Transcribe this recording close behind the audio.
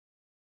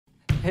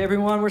Hey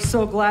everyone, we're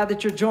so glad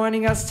that you're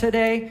joining us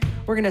today.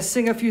 We're going to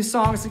sing a few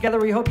songs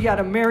together. We hope you had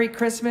a Merry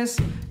Christmas.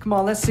 Come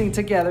on, let's sing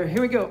together.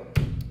 Here we go.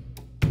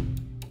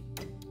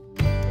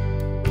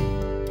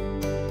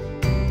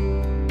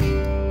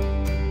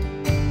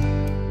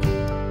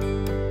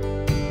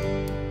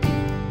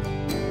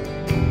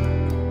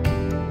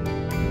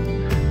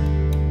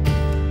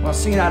 I'll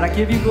sing it out. I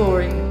give you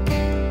glory.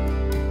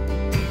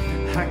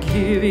 I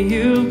give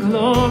you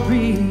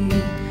glory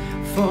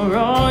for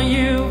all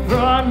you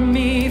brought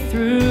me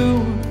through.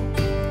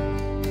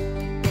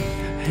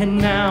 And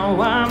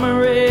now I'm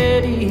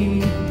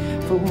ready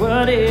for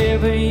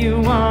whatever you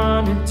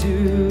want to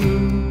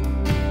do.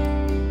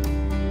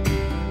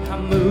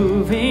 I'm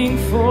moving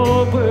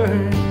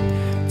forward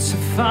to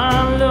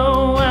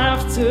follow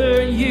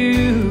after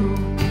you.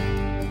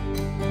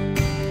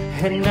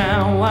 And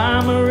now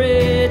I'm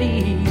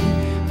ready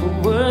for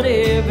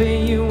whatever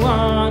you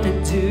want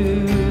to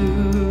do.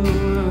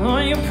 Oh,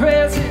 your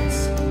presence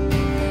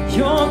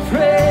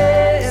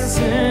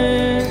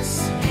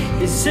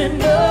is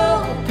an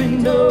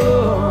open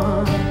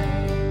door.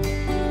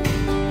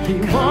 We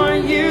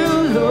want you,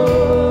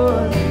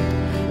 Lord,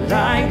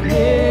 like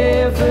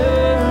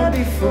never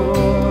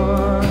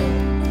before.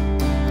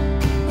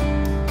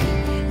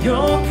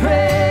 Your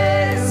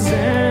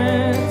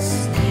presence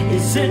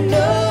is an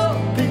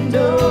open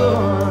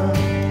door.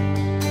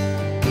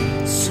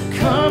 So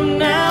come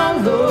now,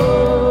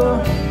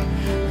 Lord,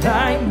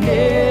 like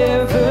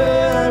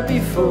never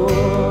before.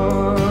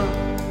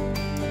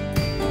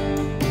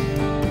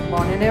 Come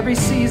on, in every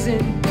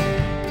season,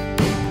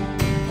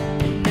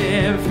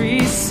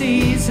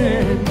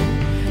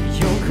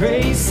 your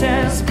grace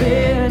has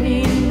been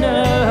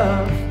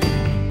enough.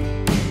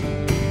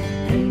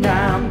 And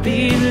I'm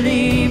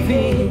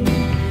believing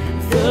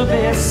the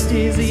best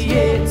is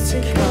yet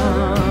to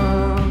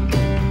come.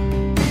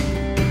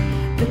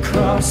 The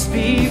cross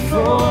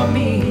before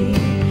me,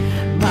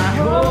 my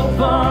hope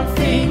on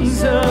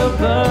things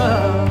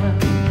above.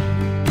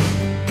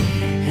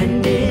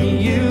 And in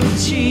you,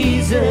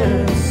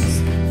 Jesus,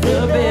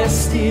 the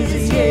best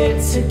is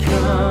yet to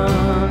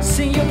come.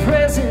 Sing your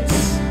presence.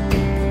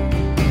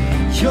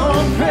 Your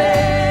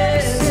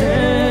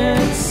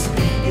presence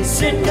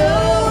is an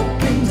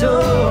open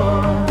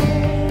door.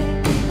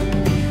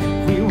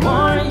 We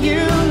want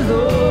you,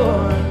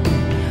 Lord,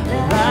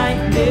 like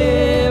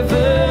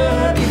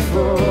never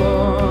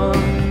before.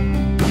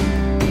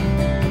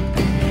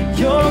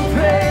 Your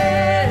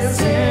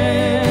presence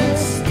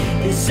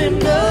is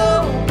an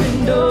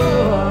open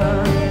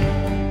door.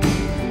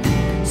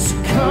 So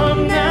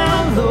come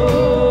now,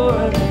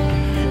 Lord,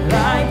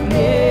 like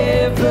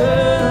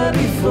never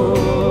before.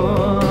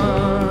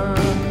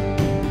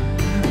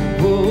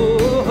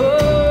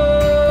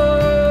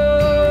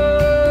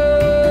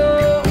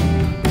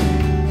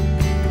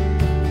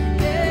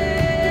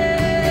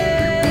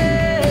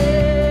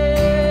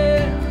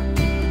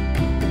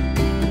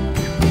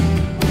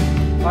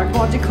 Come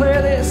on,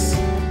 declare this.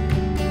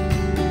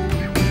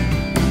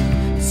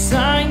 'Cause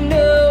I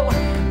know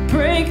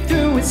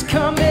breakthrough is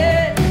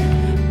coming.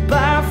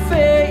 By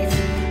faith,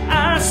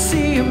 I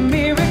see a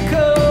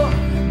miracle.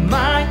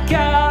 My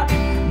God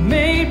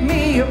made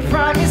me a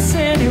promise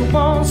and it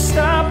won't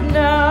stop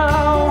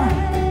now.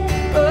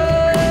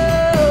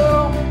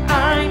 Oh,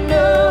 I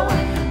know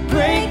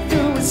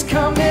breakthrough is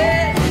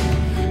coming.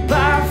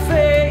 By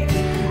faith,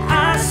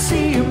 I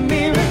see a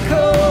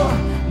miracle.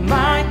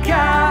 My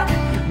God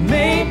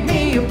made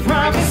me a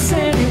promise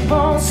and it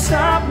won't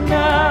stop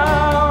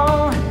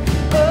now.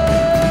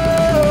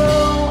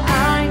 Oh,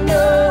 I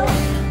know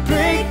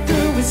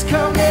breakthrough is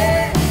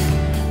coming.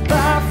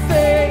 By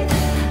faith,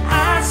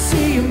 I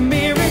see a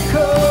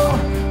miracle.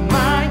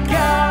 My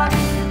God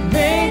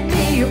made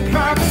me a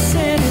promise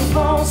and it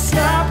won't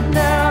stop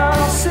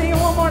now. Sing it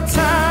one more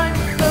time.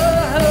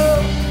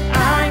 Oh,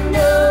 I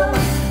know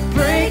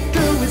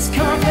breakthrough is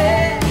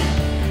coming.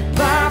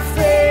 By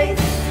faith,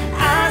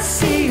 I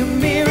see a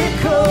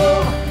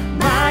miracle.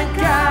 My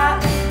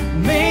God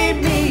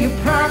made me a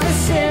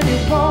promise and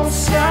it won't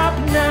stop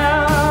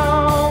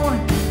now.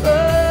 Oh,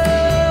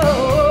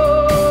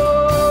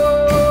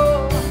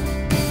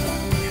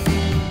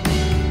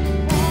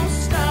 won't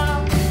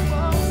stop,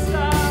 won't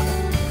stop.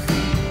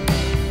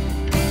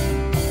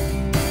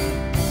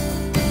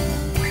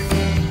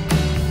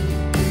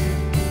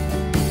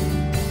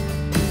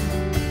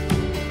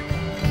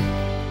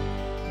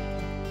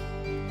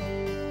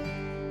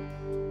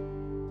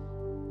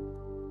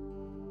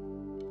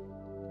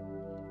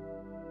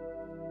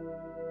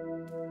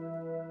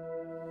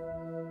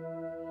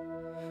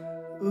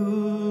 Ooh,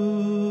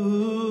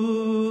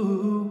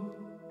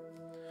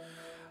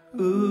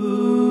 ooh,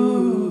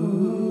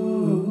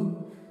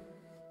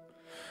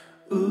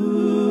 ooh, ooh,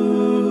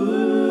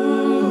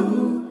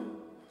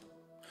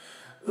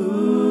 ooh,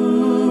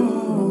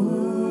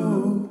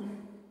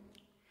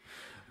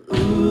 ooh.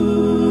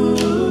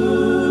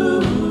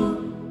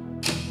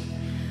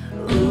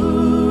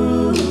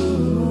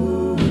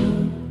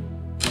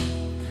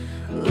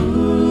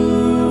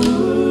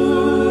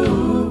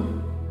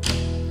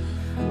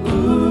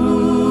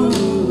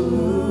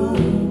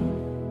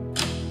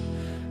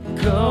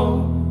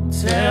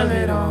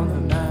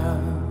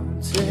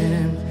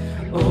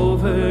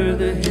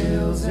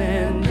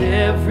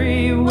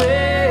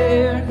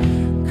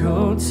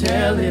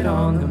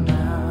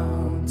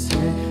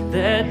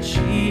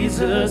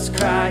 Jesus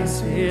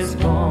Christ is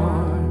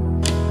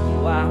born.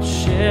 While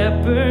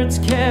shepherds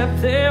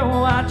kept their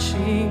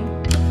watching,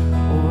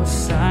 or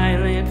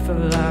silent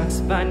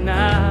flocks by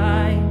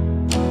night,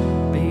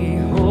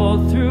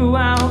 behold,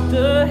 throughout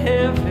the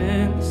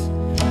heavens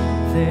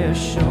there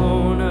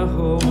shone a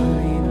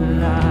holy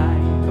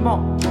light. Come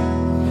on.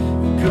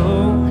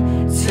 Go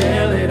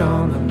tell it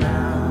on the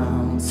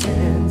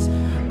mountains,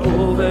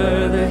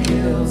 over the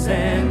hills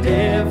and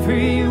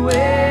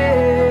everywhere.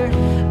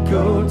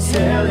 Go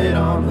tell it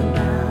on the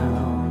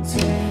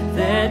mountain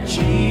that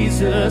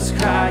Jesus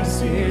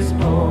Christ is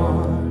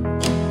born.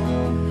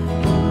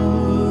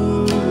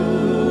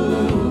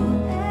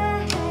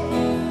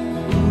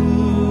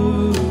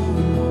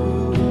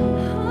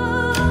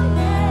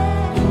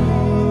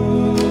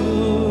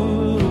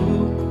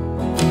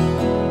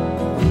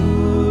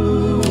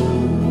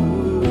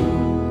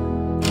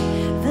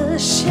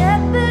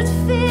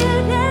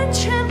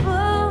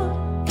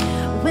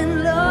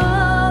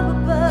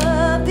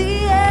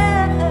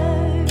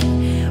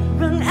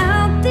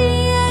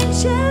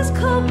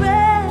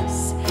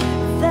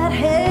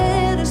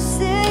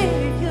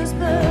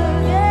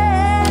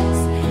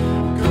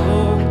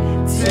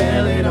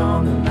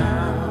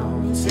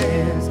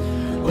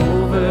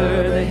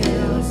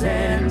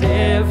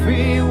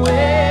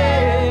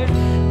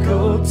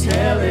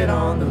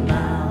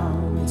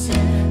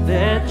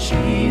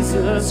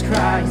 Jesus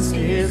Christ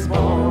is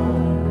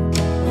born.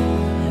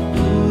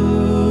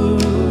 Ooh,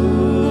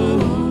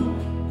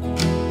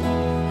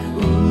 ooh,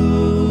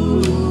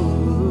 ooh,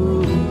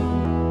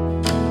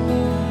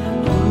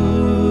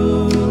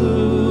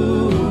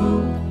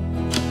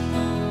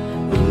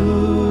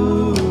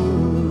 ooh.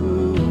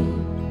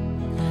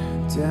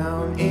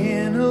 Down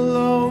in a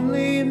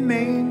lonely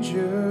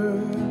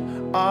manger,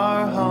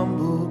 our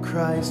humble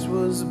Christ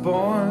was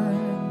born.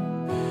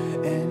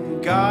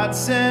 God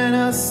sent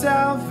us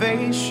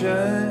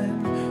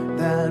salvation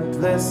that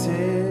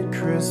blessed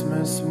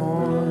Christmas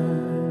morn.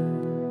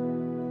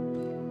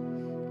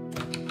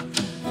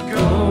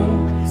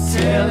 Go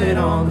tell it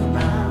on the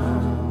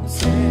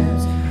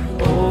mountains,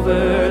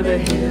 over the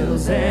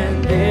hills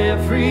and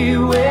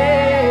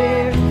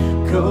everywhere.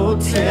 Go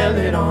tell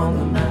it on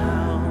the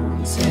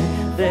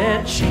mountain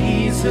that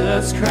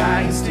Jesus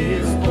Christ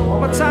is born. One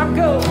more time,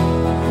 go.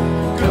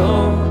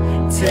 Go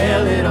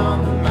tell it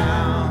on the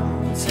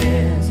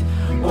mountains,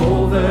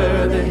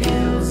 over the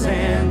hills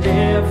and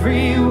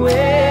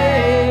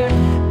everywhere.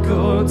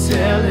 Go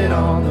tell it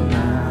on the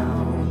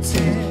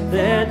mountain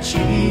that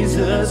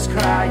Jesus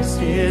Christ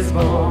is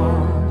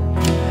born.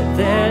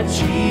 That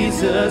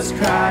Jesus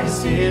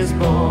Christ is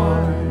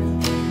born.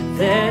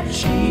 That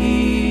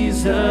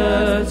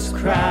Jesus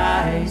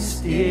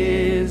Christ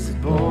is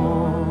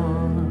born.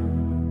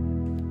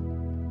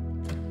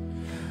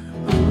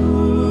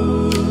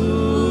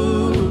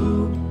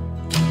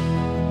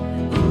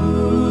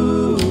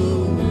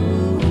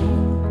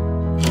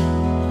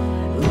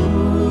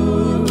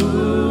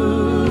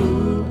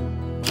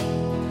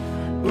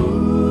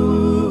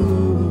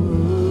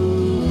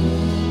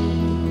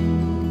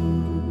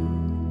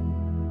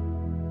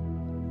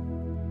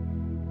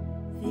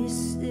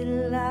 This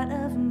little light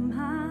of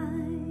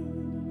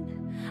mine,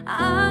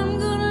 I'm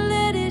gonna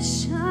let it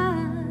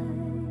shine.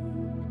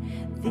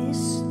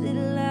 This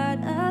little light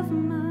of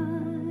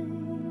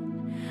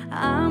mine,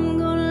 I'm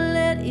gonna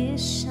let it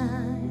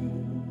shine.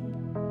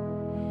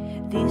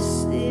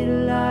 This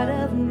little light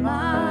of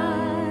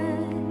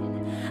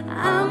mine,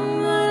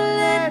 I'm gonna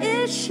let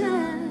it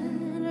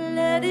shine.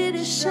 Let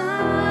it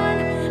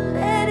shine,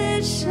 let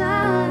it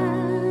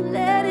shine,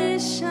 let it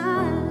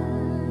shine.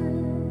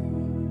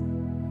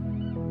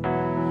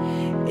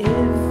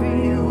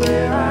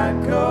 Everywhere I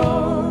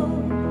go,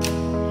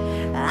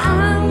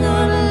 I'm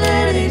gonna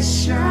let it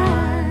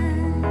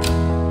shine.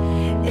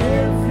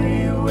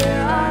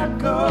 Everywhere I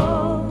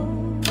go,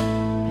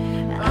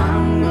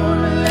 I'm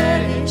gonna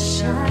let it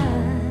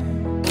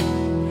shine.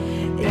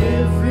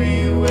 Everywhere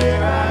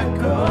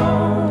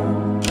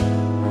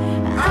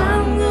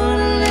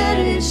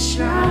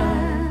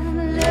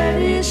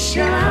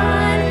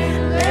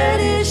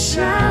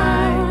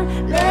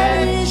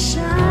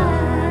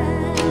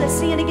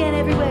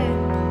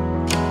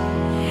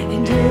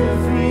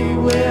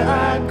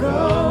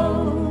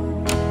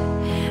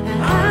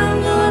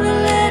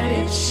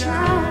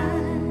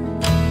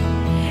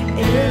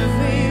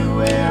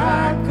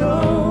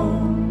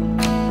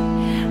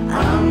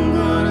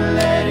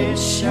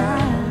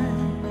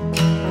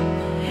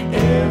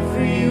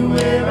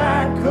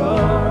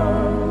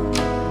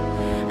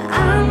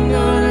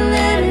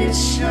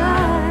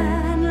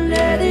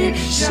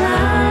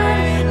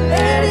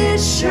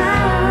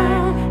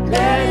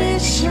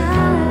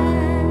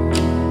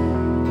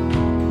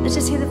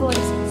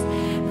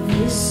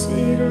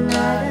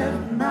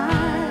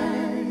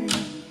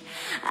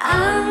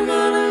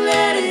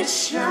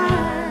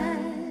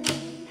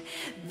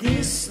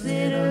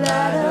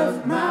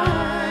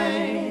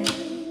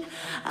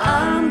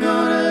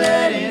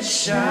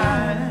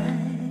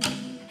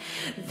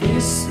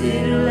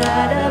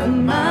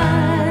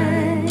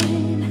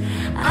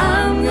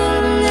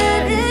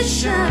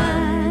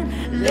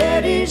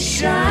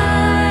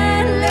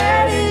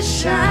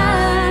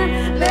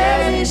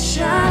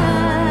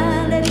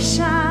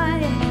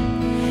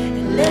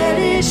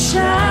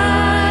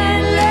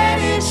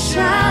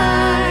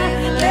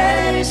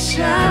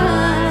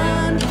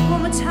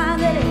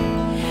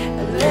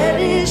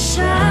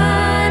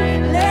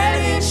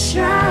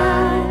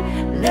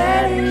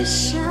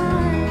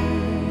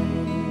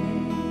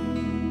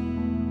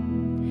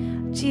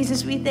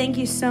thank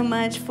you so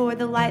much for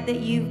the light that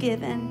you've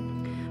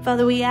given.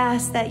 Father, we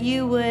ask that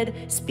you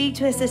would speak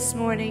to us this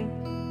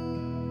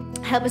morning.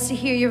 Help us to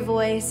hear your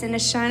voice and to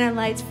shine our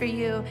lights for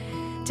you.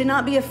 To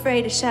not be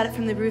afraid to shout it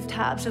from the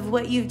rooftops of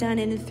what you've done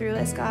in and through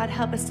us, God.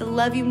 Help us to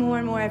love you more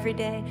and more every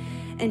day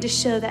and to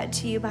show that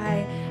to you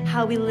by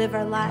how we live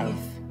our life.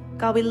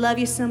 God, we love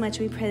you so much.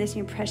 We pray this in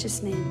your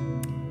precious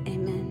name.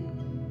 Amen.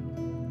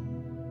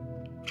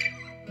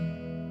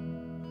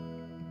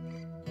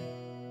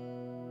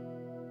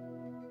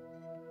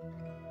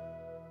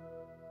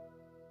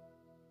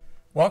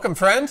 Welcome,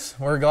 friends.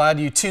 We're glad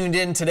you tuned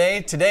in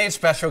today. Today is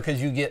special because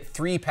you get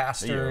 3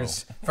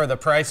 pastors for the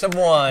price of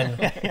 1.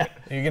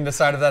 You can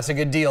decide if that's a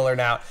good deal or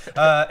not.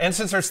 And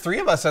since there's 3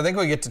 of us, I think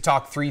we get to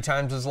talk 3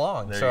 times as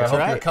long. So I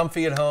hope you're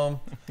comfy at home.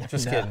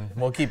 Just kidding.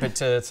 We'll keep it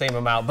to the same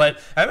amount.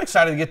 But I'm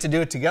excited to get to do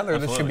it together.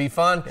 Absolutely. This should be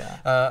fun.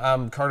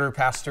 I'm Carter,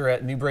 pastor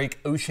at Newbreak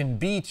Ocean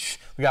Beach.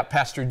 We got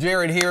Pastor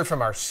Jared here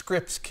from our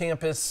Scripps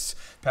campus.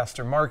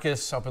 Pastor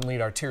Marcus helping lead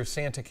our Tear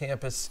Santa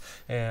campus,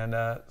 and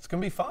it's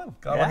going to be fun.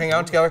 We'll hang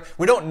out together.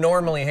 We don't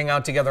normally hang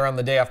out together on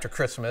the day after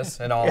Christmas,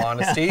 in all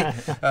honesty,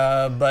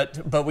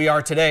 but we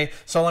are today.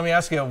 So let me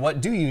ask you,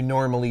 what do you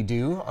normally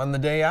do on the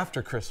day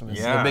after Christmas?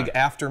 The big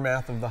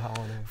aftermath of the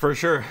holiday. For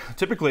sure.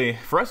 Typically,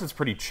 for us, it's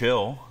pretty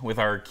chill with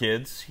our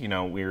kids. You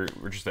know, we're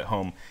just at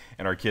home,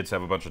 and our kids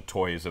have a bunch of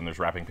toys, and there's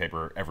wrapping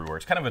paper everywhere.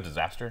 It's kind of a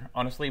disaster,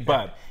 honestly,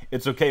 but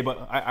it's okay.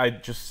 But I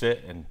just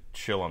sit and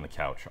chill on the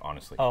couch,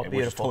 honestly. Oh, beautiful.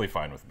 Which is totally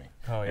fine with me.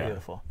 Oh, yeah.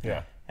 Beautiful.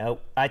 Yeah.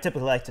 I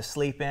typically like to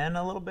sleep in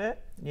a little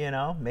bit, you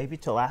know, maybe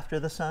till after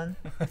the sun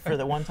for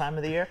the one time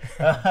of the year.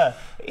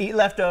 Eat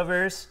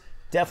leftovers,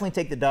 definitely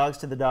take the dogs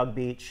to the dog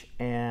beach,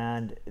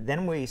 and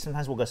then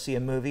sometimes we'll go see a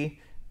movie.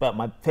 But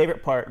my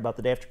favorite part about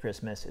the day after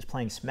Christmas is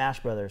playing Smash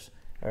Brothers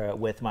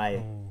with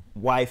my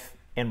wife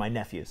and my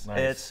nephews.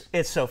 Nice.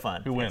 It's so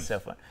fun. Who wins? It's so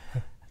fun.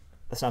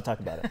 Let's not talk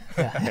about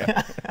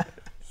it.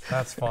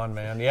 That's fun,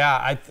 man.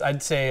 Yeah,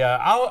 I'd say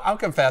I'll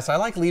confess I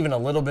like leaving a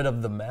little bit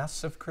of the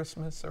mess of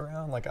Christmas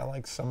around. Like I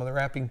like some of the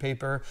wrapping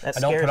paper. That I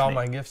don't put all me.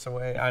 my gifts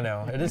away. I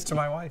know it is to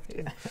my wife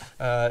too.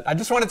 I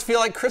just want it to feel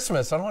like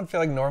Christmas. I don't want it to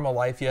feel like normal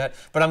life yet.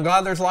 But I'm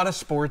glad there's a lot of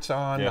sports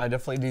on. I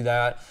definitely do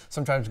that.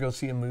 Sometimes go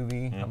see a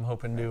movie. I'm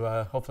hoping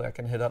to hopefully I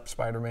can hit up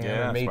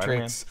Spider-Man or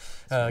Matrix.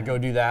 Go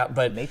do that.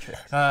 But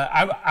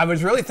I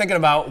was really thinking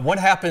about what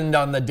happened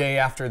on the day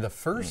after the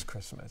first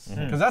Christmas,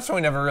 because that's what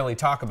we never really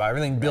talk about.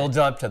 Everything builds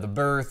up to the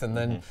birth. And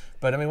then,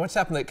 but I mean, what's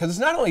happened? Because it's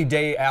not only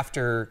day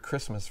after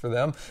Christmas for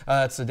them,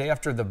 it's the day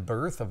after the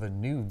birth of a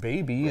new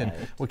baby, and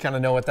we kind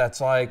of know what that's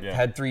like.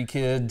 Had 3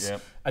 kids.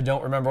 I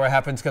don't remember what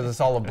happens because it's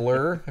all a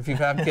blur if you've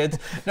had kids.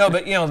 No,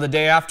 but you know, the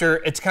day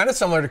after, it's kind of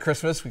similar to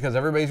Christmas because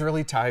everybody's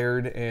really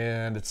tired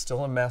and it's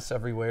still a mess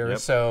everywhere.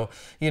 So,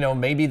 you know,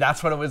 maybe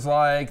that's what it was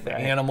like. The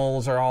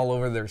animals are all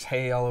over. There's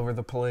hay all over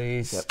the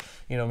place.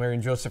 You know, Mary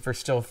and Joseph are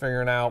still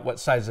figuring out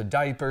what size of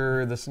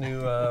diaper this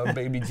new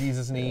baby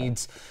Jesus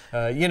needs.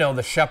 You know,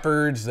 the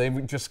shepherds, they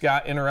just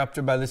got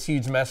interrupted by this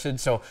huge message.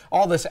 So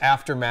all this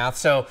aftermath.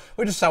 So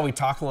we just thought we'd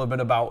talk a little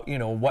bit about, you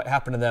know, what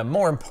happened to them.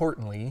 More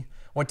importantly,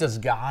 what does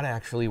God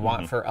actually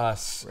want for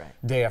us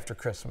day after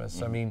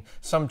Christmas? I mean,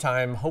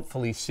 sometime,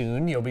 hopefully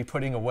soon, you'll be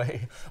putting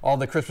away all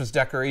the Christmas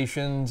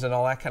decorations and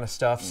all that kind of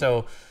stuff.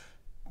 So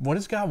what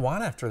does God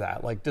want after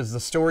that? Like, does the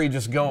story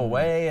just go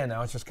away and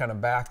now it's just kind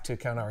of back to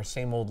kind of our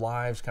same old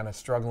lives, kind of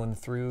struggling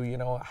through, you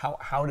know,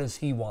 how does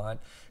he want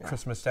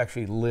Christmas to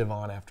actually live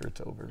on after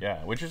it's over?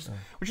 Yeah, which is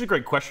a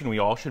great question we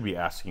all should be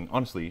asking,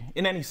 honestly,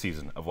 in any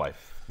season of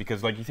life.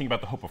 Because like you think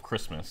about the hope of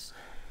Christmas,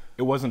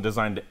 it wasn't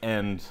designed to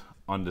end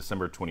on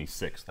December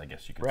 26th, I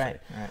guess you could say.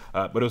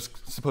 But it was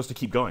supposed to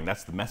keep going.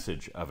 That's the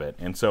message of it.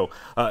 And so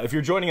if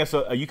you're joining us,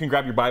 you can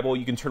grab your Bible.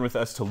 You can turn with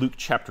us to Luke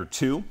chapter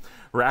 2.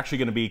 We're actually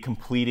going to be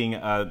completing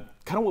kind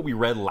of what we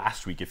read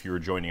last week if you were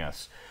joining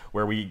us,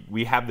 where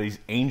we have these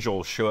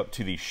angels show up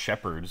to these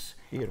shepherds.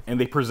 And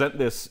they present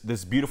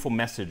this beautiful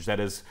message that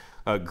is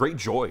great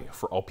joy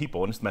for all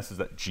people. And it's the message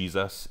that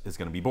Jesus is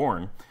going to be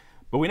born.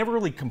 But we never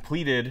really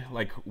completed,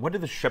 like, what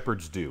did the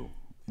shepherds do?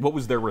 What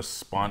was their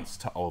response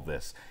to all of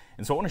this?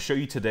 And so I want to show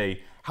you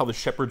today how the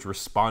shepherds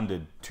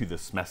responded to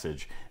this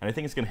message. And I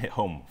think it's going to hit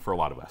home for a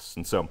lot of us.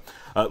 And so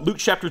Luke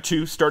chapter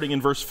 2, starting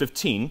in verse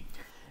 15,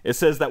 it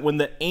says that when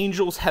the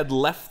angels had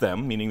left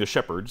them, meaning the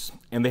shepherds,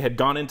 and they had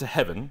gone into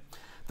heaven,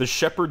 the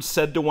shepherds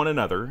said to one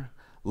another,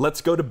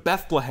 "Let's go to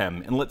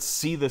Bethlehem and let's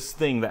see this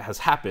thing that has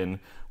happened,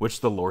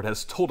 which the Lord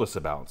has told us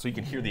about." So you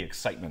can hear the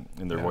excitement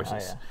in their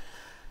voices.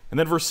 And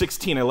then verse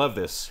 16, I love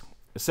this.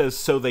 It says,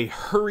 "So they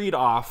hurried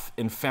off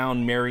and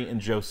found Mary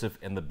and Joseph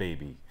and the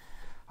baby."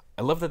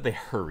 I love that they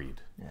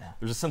hurried.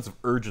 There's a sense of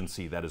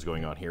urgency that is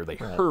going on here. They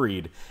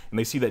hurried, and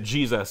they see that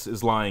Jesus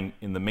is lying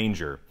in the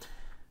manger.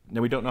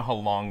 Now, we don't know how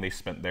long they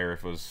spent there,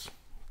 if it was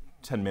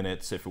 10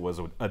 minutes, if it was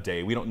a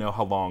day. We don't know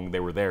how long they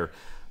were there.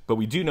 But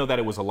we do know that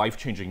it was a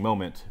life-changing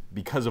moment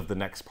because of the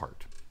next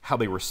part, how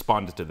they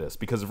responded to this.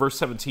 Because verse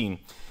 17,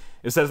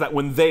 it says that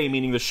when they,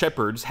 meaning the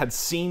shepherds, had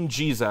seen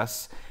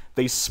Jesus,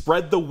 they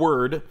spread the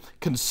word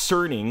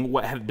concerning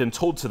what had been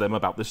told to them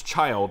about this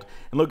child.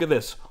 And look at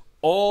this.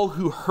 All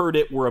who heard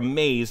it were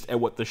amazed at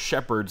what the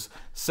shepherds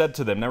said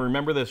to them. Now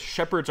remember this,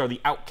 shepherds are the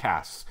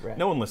outcasts. Right.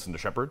 No one listened to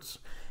shepherds.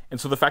 And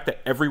so the fact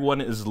that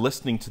everyone is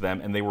listening to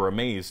them and they were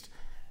amazed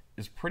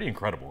is pretty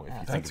incredible if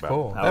you think about it. That's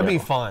cool. That'd be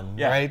fun,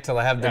 right? To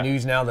have the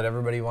news now that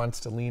everybody wants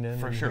to lean in.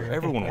 For sure.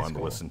 Everyone wanted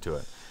to listen to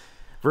it.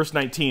 Verse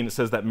 19, it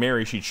says that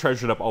Mary, she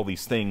treasured up all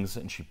these things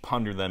and she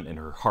pondered them in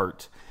her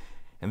heart.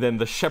 And then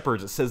the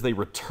shepherds, it says they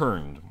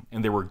returned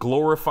and they were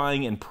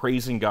glorifying and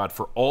praising God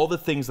for all the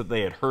things that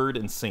they had heard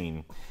and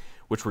seen,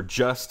 which were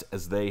just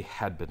as they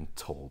had been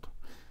told.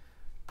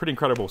 Pretty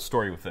incredible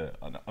story with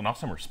an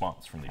awesome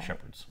response from these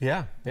shepherds.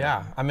 Yeah.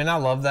 I mean, I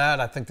love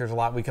that. I think there's a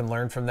lot we can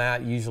learn from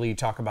that. Usually you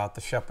talk about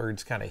the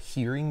shepherds kind of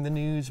hearing the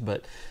news,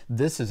 but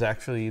this is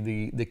actually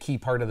the key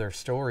part of their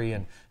story.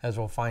 And as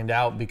we'll find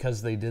out,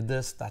 because they did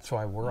this, that's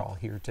why we're all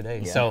here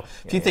today. So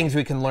a few things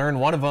we can learn.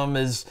 One of them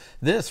is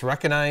this: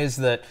 recognize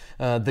that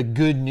the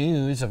good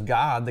news of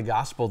God, the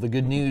gospel, the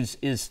good news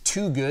is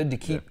too good to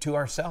keep to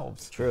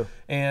ourselves. True.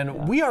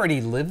 And we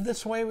already live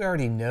this way. We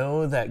already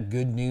know that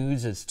good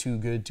news is too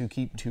good to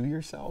keep to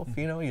yourself.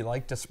 You know, you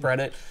like to spread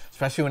it,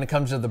 especially when it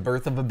comes to the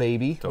birth of a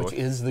baby, which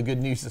is the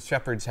good news the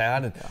shepherds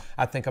had. And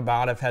I think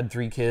about, I've had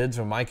 3 kids.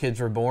 When my kids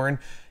were born,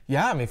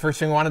 I mean, first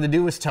thing we wanted to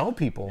do was tell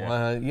people.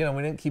 You know,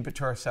 we didn't keep it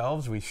to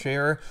ourselves. We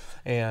share.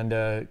 And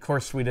of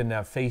course, we didn't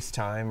have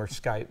FaceTime or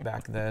Skype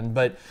back then.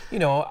 But, you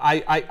know,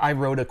 I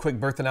wrote a quick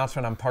birth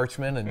announcement on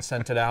parchment and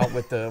sent it out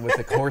with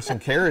the horse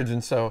and carriage.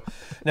 And so,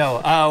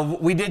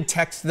 we did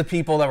text the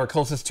people that were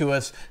closest to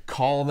us,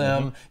 call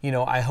them. You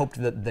know, I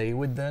hoped that they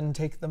would then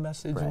take the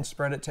message and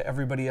spread it to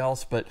everybody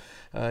else. But,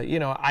 you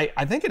know,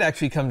 I think it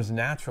actually comes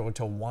natural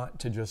to want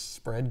to just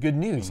spread good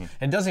news. And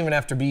it doesn't even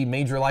have to be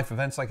major life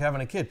events like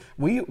having a kid.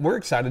 We're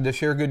excited to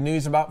share good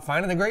news about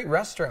finding a great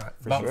restaurant,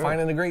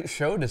 finding a great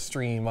show to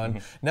stream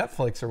on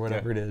Netflix or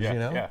whatever it is, you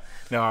know? Yeah.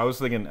 No, I was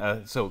thinking,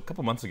 so a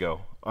couple months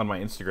ago on my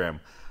Instagram,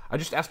 I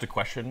just asked a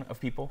question of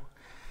people.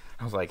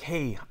 I was like,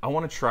 hey, I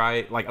want to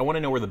try, I want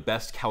to know where the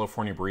best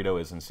California burrito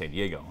is in San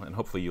Diego. And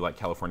hopefully you like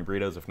California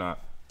burritos. If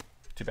not,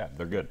 too bad,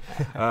 they're good.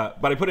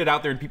 But I put it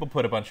out there and people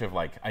put a bunch of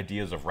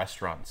ideas of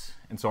restaurants.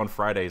 And so on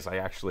Fridays, I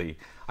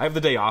have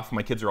the day off.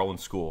 My kids are all in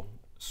school.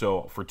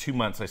 So for 2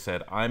 months, I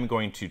said, I'm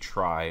going to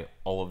try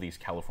all of these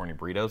California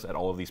burritos at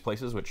all of these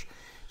places, which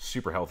is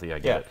super healthy, I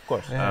get it. Of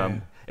course.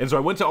 And so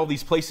I went to all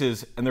these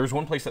places, and there was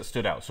one place that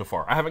stood out so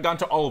far. I haven't gone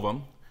to all of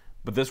them,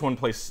 but this one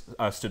place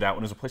stood out,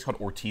 and it was a place called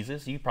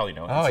Ortiz's. You probably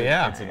know it.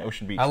 It's in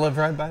Ocean Beach. I live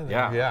right by there.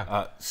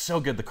 Yeah. So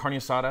good. The carne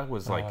asada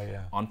was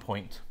on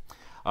point.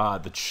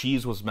 The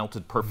cheese was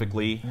melted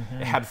perfectly.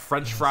 It had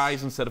French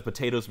fries instead of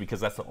potatoes because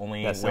that's the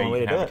only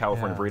way you can have a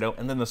California burrito.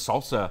 And then the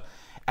salsa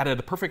added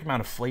a perfect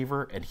amount of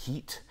flavor and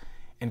heat.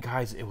 And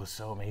guys, it was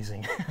so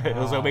amazing. It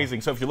was so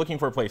amazing. So if you're looking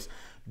for a place,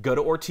 go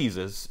to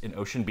Ortiz's in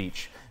Ocean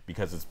Beach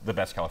because it's the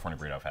best California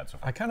burrito I've had so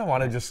far. I kind of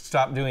want to just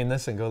stop doing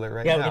this and go there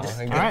now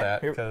and get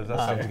that because that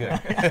sounds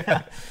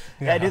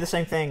good. I do the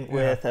same thing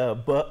with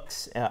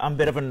books. I'm a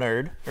bit of a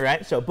nerd,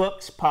 right? So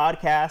books,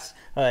 podcasts,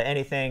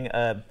 anything.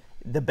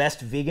 The best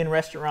vegan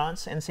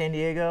restaurants in San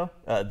Diego,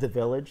 The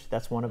Village,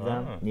 that's one of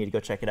them. You need to go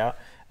check it out.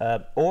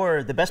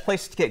 Or the best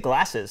place to get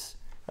glasses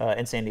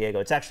in San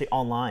Diego. It's actually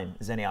online,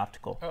 Zenny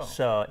Optical.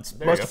 So it's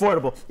most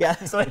affordable. Yeah,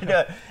 that's the way to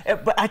do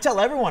it. But I tell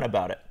everyone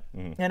about it.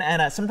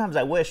 And sometimes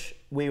I wish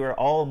we were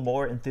all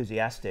more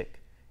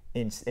enthusiastic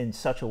in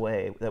such a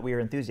way that we are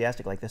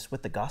enthusiastic like this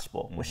with the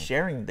gospel, with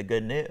sharing the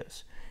good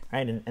news,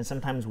 right? And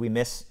sometimes we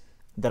miss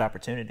that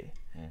opportunity.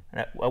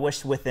 I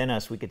wish within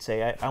us we could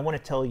say, I want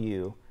to tell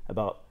you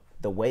about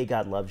the way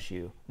God loves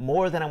you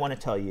more than I want to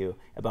tell you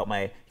about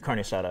my carne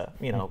asada,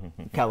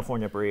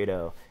 California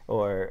burrito,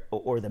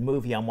 or the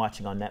movie I'm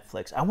watching on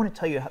Netflix. I want to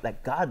tell you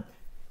that God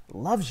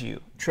loves you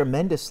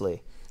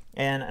tremendously,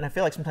 and I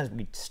feel like sometimes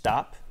we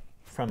stop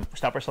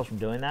ourselves from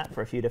doing that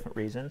for a few different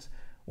reasons.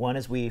 One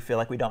is we feel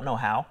like we don't know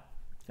how.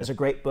 There's a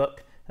great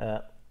book.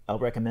 I'll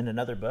recommend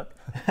another book.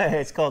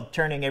 It's called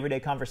Turning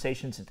Everyday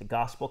Conversations into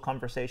Gospel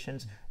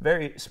Conversations.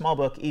 Very small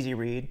book, easy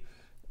read,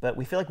 but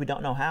we feel like we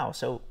don't know how.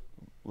 So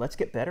let's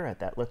get better at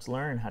that. Let's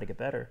learn how to get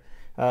better.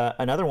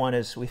 Another one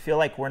is we feel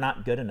like we're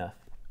not good enough.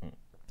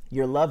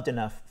 You're loved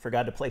enough for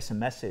God to place a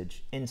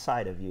message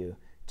inside of you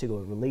to go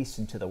release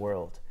into the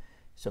world.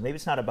 So maybe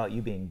it's not about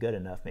you being good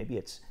enough. Maybe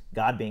it's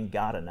God being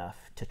God enough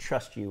to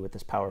trust you with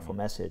this powerful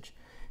message.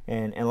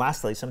 And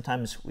lastly,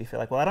 sometimes we feel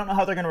like, well, I don't know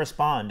how they're going to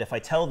respond. If I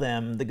tell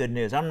them the good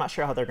news, I'm not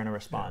sure how they're going to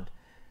respond.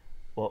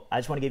 Well, I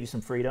just want to give you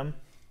some freedom.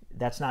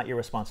 That's not your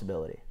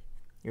responsibility.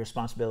 Your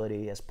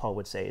responsibility, as Paul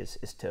would say, is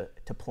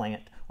to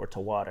plant or to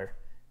water.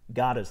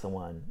 God is the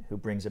one who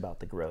brings about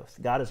the growth.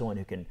 God is the one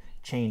who can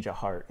change a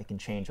heart. It can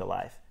change a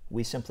life.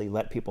 We simply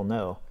let people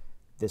know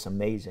this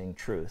amazing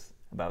truth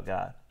about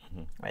God.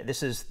 Right?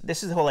 This is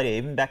the whole idea.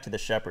 Even back to the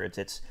shepherds,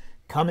 it's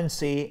come and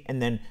see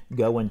and then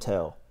go and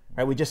tell.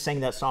 Right? We just sang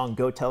that song,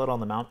 "Go Tell It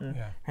on the Mountain."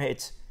 Yeah.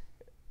 Right?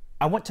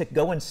 I want to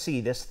go and see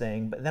this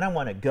thing, but then I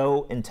want to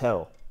go and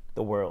tell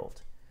the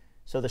world.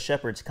 So the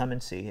shepherds come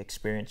and see,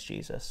 experience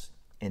Jesus,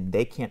 and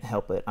they can't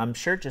help it. I'm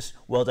sure just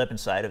welled up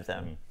inside of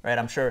them, right?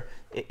 I'm sure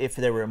if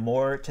there were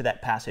more to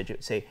that passage, it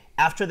would say,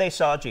 after they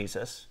saw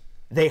Jesus,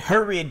 they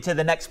hurried to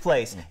the next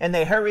place, and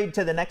they hurried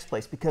to the next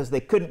place because they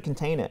couldn't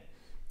contain it.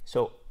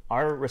 So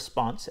our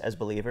response as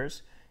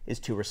believers is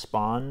to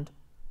respond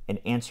and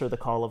answer the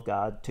call of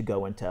God to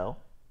go and tell,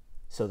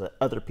 so that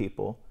other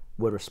people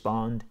would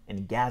respond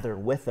and gather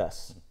with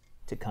us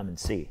to come and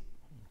see.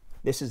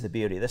 This is the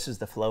beauty. This is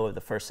the flow of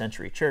the first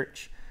century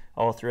church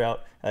all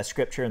throughout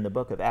Scripture in the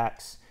book of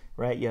Acts,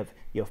 right? You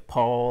have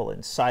Paul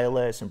and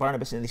Silas and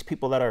Barnabas and these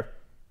people that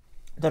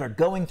are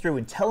going through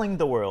and telling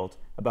the world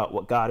about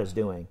what God is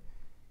doing.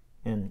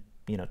 And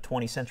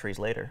 20 centuries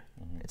later,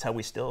 it's how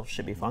we still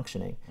should be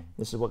functioning.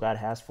 This is what God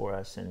has for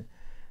us. And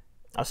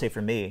I'll say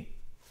for me,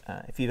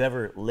 if you've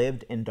ever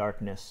lived in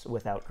darkness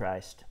without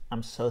Christ,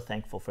 I'm so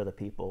thankful for the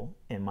people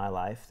in my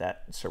life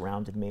that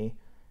surrounded me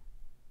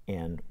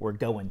and were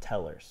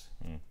go-and-tellers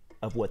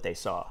of what they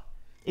saw,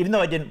 even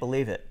though I didn't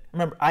believe it.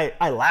 Remember,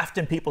 I laughed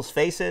in people's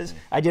faces.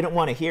 I didn't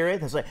want to hear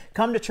it. I was like,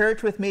 come to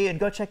church with me and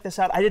go check this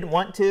out. I didn't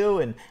want to,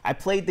 and I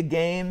played the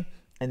game.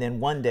 And then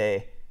one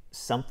day,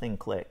 something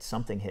clicked,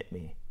 something hit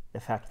me. The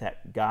fact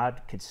that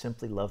God could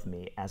simply love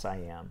me as I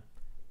am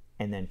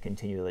and then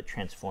continue to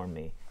transform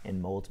me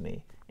and mold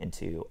me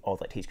into all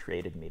that he's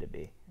created me to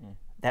be.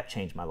 That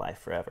changed my life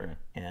forever.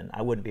 And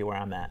I wouldn't be where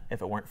I'm at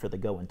if it weren't for the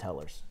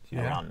go-and-tellers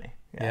around me.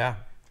 Yeah,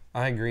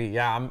 I agree.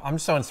 Yeah, I'm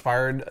so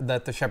inspired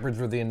that the Shepherds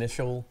were the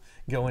initial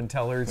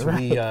go-and-tellers.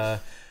 Right.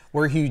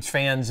 We're huge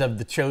fans of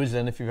The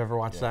Chosen, if you've ever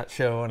watched that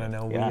show, and I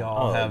know we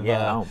all have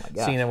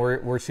seen it.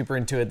 We're super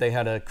into it. They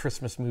had a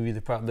Christmas movie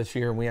they put out this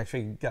year, and we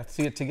actually got to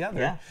see it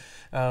together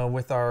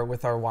with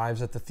our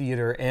wives at the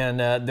theater. And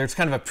there's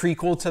kind of a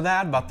prequel to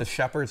that about the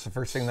shepherds. The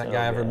first thing that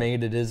guy ever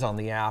made. It is on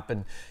the app.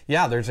 And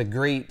yeah, there's a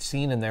great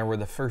scene in there where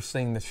the first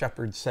thing the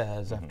shepherd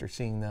says after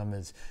seeing them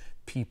is,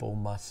 "People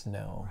must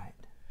know." Right.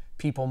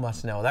 People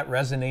must know. That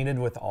resonated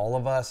with all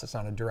of us. It's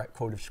not a direct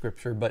quote of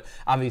Scripture, but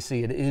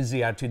obviously it is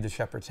the attitude the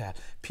shepherds had.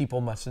 People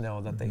must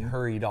know that they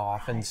hurried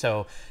off. And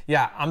so,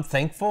 yeah, I'm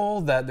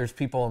thankful that there's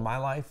people in my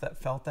life that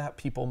felt that.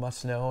 People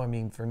must know. I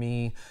mean, for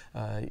me,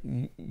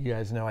 you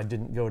guys know I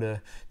didn't go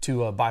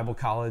to a Bible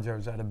college. I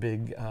was at a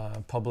big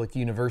public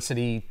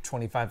university,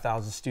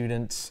 25,000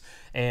 students,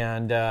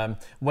 and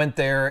went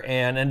there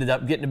and ended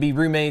up getting to be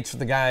roommates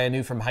with a guy I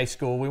knew from high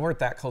school. We weren't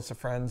that close of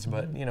friends,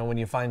 but when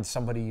you find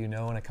somebody in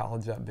a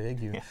college that big,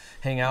 you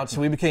hang out.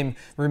 So we became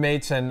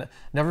roommates, and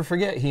never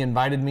forget, he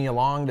invited me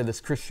along to this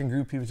Christian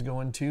group he was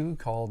going to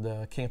called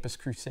Campus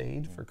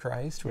Crusade for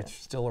Christ, which is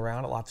still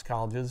around at lots of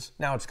colleges.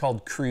 Now it's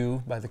called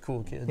Crew by the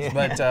cool kids.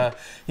 But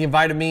he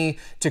invited me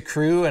to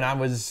Crew, and I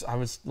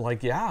was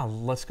like, yeah,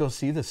 let's go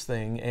see this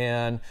thing.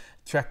 And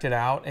checked it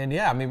out, and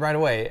yeah, I mean, right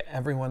away,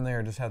 everyone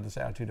there just had this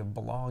attitude of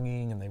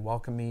belonging, and they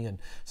welcomed me, and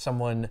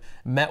someone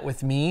met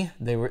with me.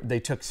 They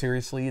took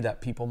seriously that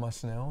people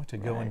must know to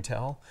go and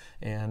tell,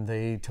 and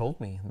they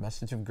told me the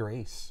message of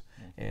grace.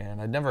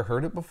 And I'd never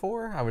heard it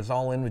before. I was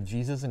all in with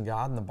Jesus and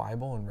God and the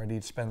Bible and ready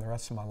to spend the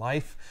rest of my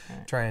life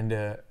trying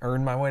to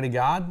earn my way to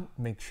God,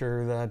 make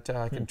sure that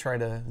I can try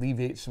to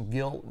alleviate some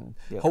guilt and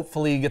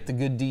hopefully get the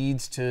good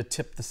deeds to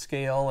tip the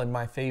scale in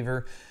my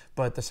favor.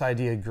 But this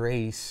idea of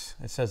grace,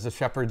 it says the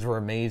shepherds were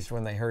amazed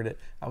when they heard it.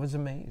 I was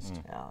amazed.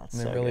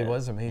 And it really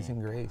was amazing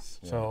grace.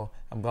 So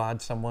I'm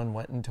glad someone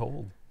went and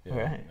told.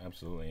 Yeah,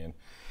 absolutely. And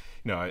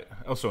I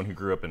also one who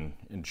grew up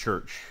in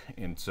church,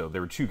 and so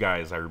there were two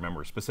guys I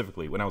remember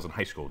specifically when I was in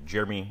high school,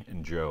 Jeremy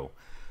and Joe,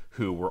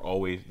 who were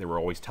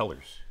always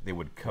tellers. They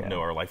would come to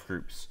our life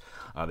groups,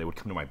 they would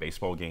come to my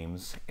baseball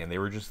games, and they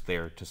were just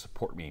there to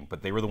support me.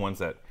 But they were the ones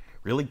that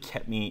really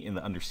kept me in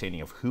the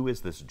understanding of who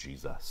is this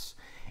Jesus.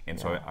 And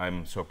so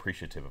I'm so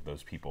appreciative of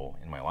those people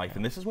in my life.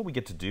 And this is what we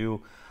get to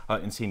do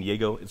in San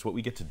Diego. It's what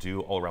we get to do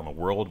all around the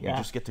world. We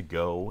just get to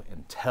go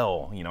and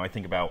tell. I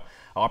think about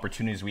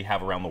opportunities we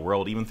have around the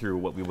world, even through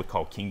what we would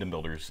call kingdom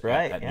builders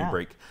at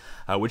Newbreak,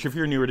 which if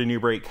you're newer to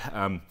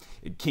Newbreak,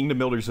 kingdom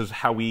builders is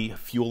how we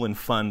fuel and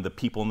fund the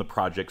people in the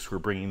projects who are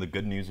bringing the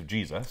good news of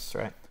Jesus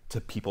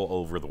to people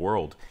all over the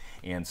world.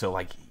 And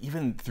so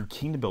even through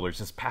kingdom builders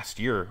this past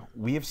year,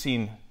 we have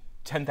seen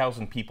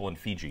 10,000 people in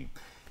Fiji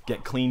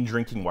get clean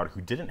drinking water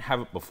who didn't have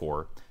it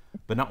before.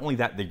 But not only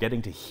that, they're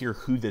getting to hear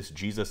who this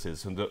Jesus is.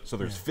 So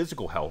there's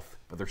physical health,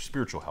 but there's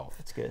spiritual health.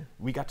 That's good.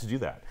 We got to do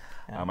that.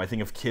 I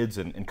think of kids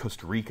in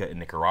Costa Rica and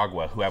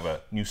Nicaragua who have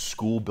a new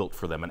school built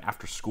for them, an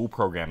after-school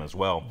program as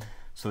well,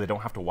 so they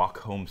don't have to walk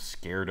home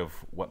scared of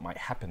what might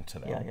happen to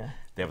them.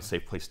 They have a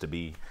safe place to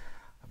be.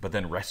 But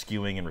then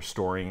rescuing and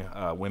restoring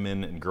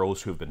women and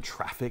girls who have been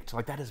trafficked,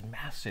 that is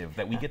massive,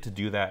 that we get to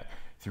do that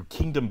through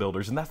kingdom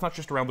builders. And that's not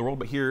just around the world,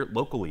 but here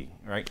locally,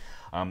 right?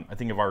 I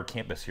think of our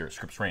campus here at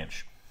Scripps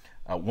Ranch.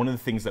 One of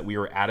the things that we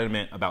were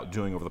adamant about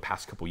doing over the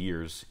past couple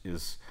years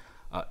is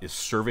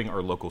serving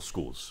our local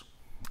schools.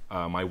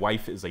 My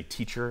wife is a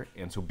teacher,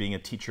 and so being a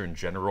teacher in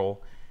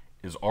general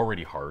is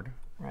already hard.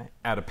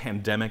 Add a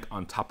pandemic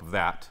on top of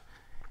that,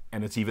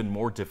 and it's even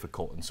more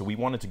difficult. And so we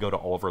wanted to go to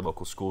all of our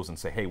local schools and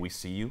say, hey, we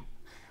see you.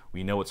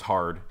 We know it's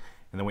hard.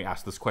 And then we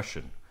ask this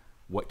question,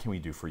 what can we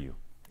do for you?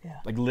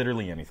 Like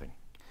literally anything.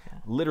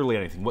 Literally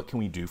anything. What can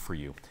we do for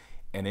you?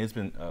 And it has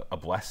been a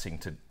blessing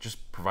to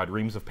just provide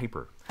reams of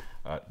paper,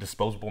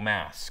 disposable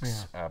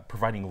masks,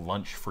 providing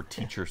lunch for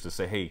teachers to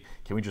say, hey,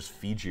 can we just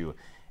feed you?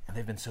 And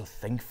they've been so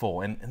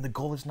thankful. And the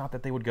goal is not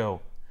that they would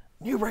go,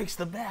 Newbreak's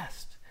the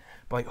best.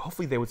 But like,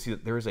 hopefully they would see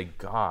that there is a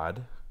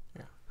God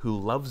who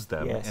loves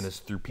them and is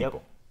through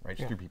people, right?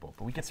 It's through people.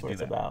 But we get to do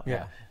that. About.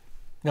 Yeah.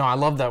 No, I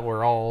love that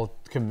we're all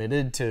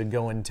committed to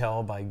go and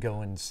tell by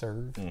go and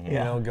serve, you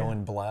know, go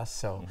and bless.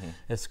 So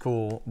it's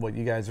cool what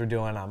you guys are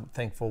doing. I'm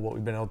thankful what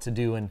we've been able to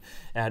do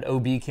at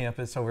OB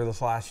campus over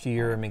this last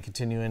year. I mean,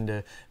 continuing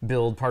to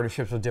build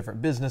partnerships with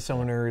different business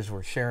owners.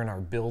 We're sharing our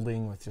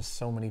building with just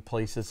so many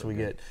places, so we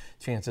get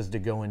chances to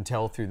go and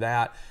tell through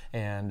that.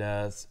 And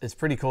it's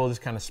pretty cool.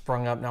 Just kind of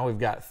sprung up. Now we've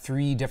got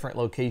 3 different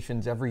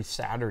locations every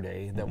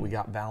Saturday that we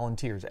got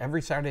volunteers.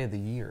 Every Saturday of the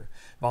year,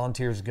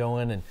 volunteers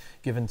going and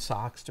giving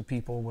socks to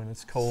people when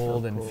it's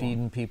cold, and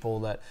feeding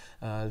people that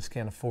just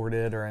can't afford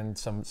it, or in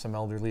some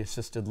elderly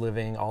assisted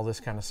living, all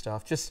this kind of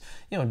stuff. Just,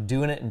 you know,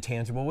 doing it in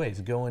tangible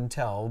ways. Go and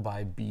tell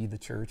by be the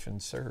church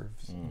and serve.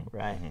 So,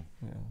 right.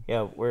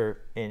 Yeah, we're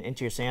in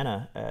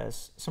Tirsana,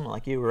 as someone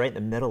like you, we're right in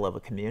the middle of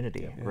a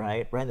community,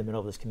 right in the middle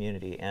of this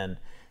community. And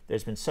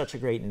there's been such a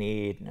great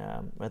need,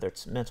 whether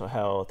it's mental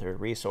health or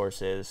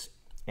resources.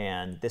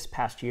 And this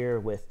past year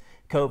with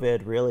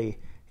COVID really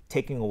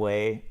taking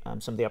away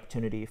some of the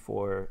opportunity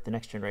for the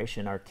next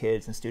generation, our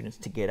kids and students,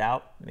 to get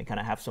out and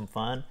kind of have some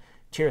fun.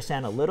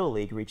 Tirsana Little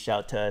League reached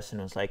out to us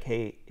and was like,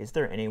 hey, is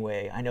there any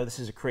way, I know this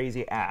is a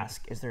crazy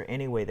ask, is there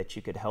any way that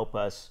you could help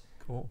us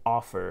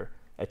offer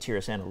a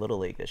Tirsana Little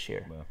League this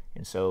year? Wow.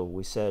 And so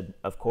we said,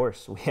 of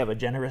course, we have a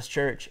generous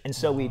church. And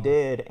so we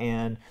did,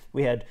 and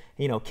we had,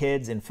 you know,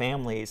 kids and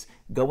families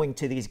going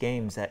to these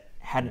games that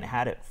hadn't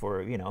had it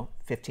for, you know,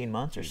 15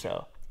 months or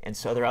so. And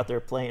so they're out there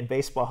playing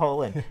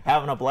baseball and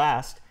having a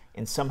blast.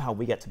 And somehow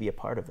we got to be a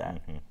part of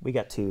that. We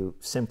got to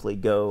simply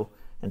go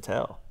and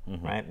tell,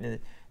 right?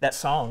 And that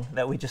song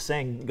that we just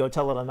sang, Go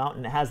Tell It on the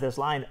Mountain, it has this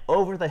line,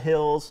 over the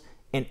hills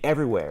and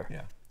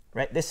everywhere,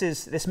 right?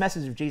 This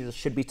message of Jesus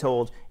should be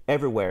told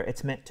everywhere.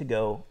 It's meant to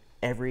go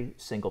every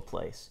single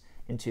place,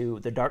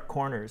 into the dark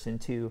corners,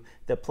 into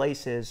the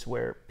places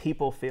where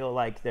people feel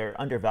like they're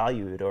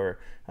undervalued, or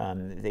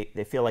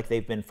they feel like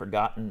they've been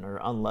forgotten or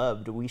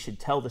unloved. We should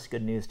tell this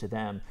good news to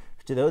them.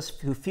 To those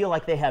who feel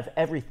like they have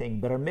everything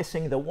but are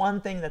missing the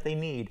one thing that they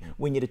need,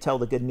 we need to tell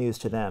the good news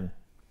to them.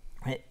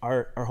 Right?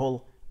 Our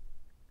whole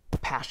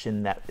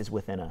passion that is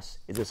within us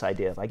is this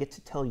idea of, I get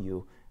to tell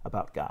you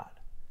about God.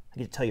 I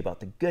get to tell you about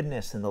the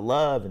goodness and the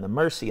love and the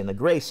mercy and the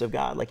grace of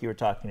God, like you were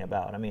talking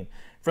about. I mean,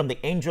 from the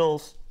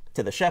angels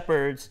to the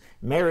shepherds,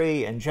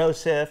 Mary and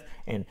Joseph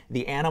and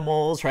the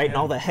animals, right, and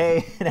all the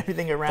hay and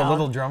everything around. The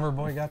little drummer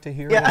boy got to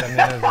hear it. I mean,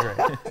 it was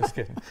great. Just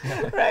kidding.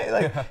 Right,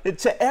 like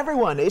to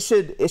everyone, it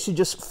should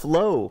just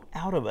flow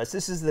out of us.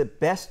 This is the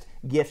best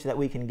gift that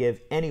we can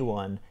give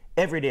anyone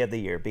every day of the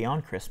year,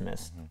 beyond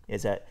Christmas,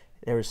 is that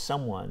there is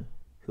someone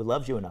who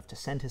loves you enough to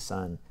send his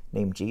son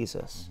named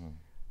Jesus.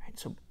 Right?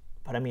 So,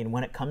 but I mean,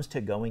 when it comes to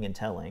going and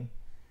telling,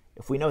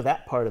 if we know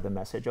that part of the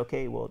message,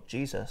 okay, well,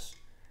 Jesus,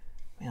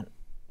 man,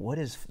 what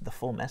is the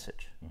full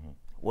message?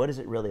 What is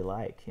it really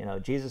like? You know,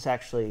 Jesus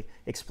actually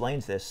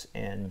explains this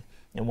in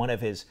one of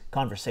his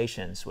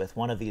conversations with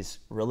one of these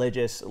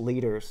religious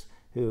leaders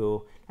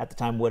who at the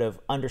time would have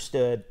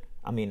understood,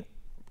 I mean,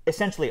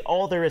 essentially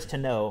all there is to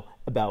know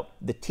about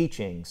the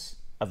teachings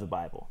of the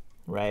Bible,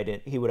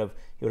 right? He would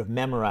have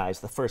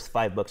memorized the first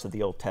 5 books of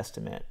the Old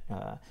Testament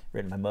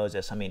written by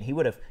Moses. I mean, he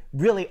would have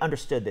really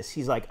understood this.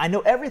 He's like, I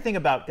know everything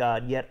about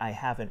God, yet I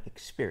haven't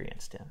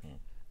experienced him.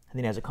 And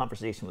then he has a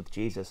conversation with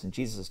Jesus, and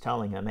Jesus is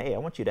telling him, hey, I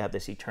want you to have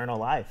this eternal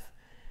life.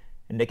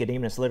 And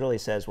Nicodemus literally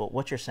says, well,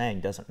 what you're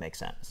saying doesn't make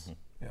sense.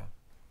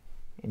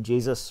 And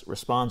Jesus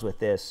responds with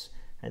this,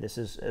 and this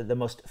is the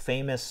most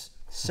famous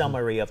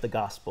summary of the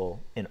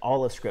gospel in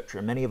all of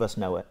Scripture. Many of us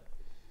know it.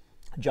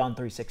 John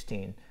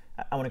 3:16.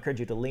 I want to encourage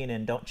you to lean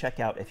in. Don't check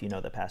out if you know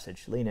the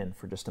passage. Lean in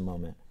for just a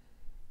moment.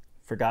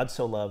 For God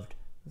so loved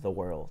the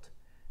world.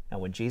 Now,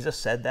 when Jesus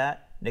said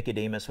that,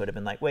 Nicodemus would have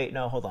been like, wait,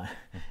 no, hold on.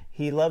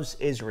 He loves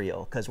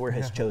Israel because we're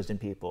his chosen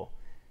people.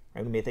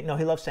 Right? We may think, no,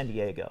 he loves San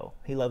Diego.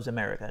 He loves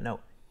America.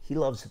 No, he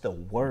loves the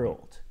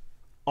world,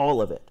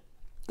 all of it.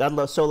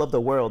 God so loved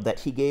the world that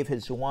he gave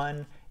his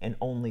one and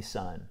only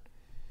son.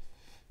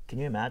 Can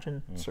you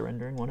imagine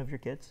surrendering one of your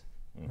kids?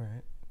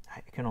 Right.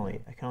 I can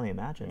only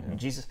imagine.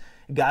 And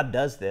God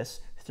does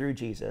this through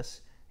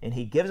Jesus, and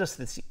he gives us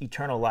this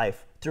eternal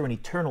life through an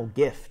eternal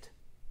gift,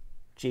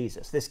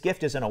 Jesus. This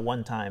gift isn't a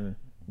one-time,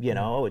 you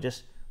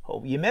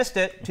missed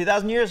it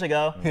 2,000 years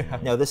ago.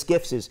 No, this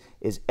gift is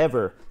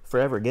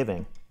forever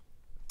giving.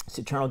 It's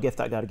the eternal gift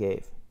that God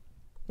gave.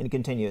 And he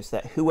continues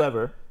that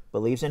whoever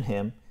believes in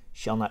him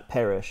shall not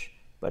perish,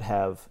 but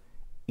have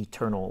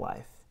eternal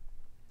life.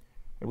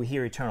 When we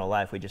hear eternal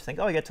life, we just think,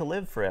 oh, I get to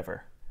live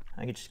forever.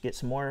 I could just get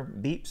some more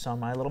beeps on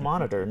my little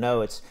monitor.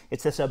 No, it's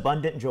this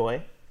abundant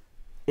joy,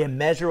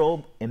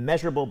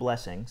 immeasurable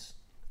blessings,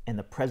 and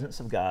the presence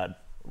of God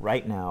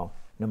right now,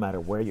 no matter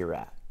where you're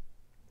at.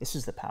 This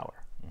is the power.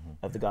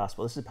 of the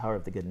gospel. This is the power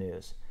of the good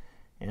news.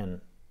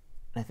 And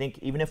I think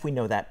even if we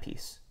know that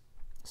piece,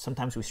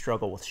 sometimes we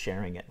struggle with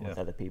sharing it with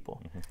other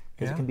people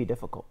because it can be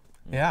difficult.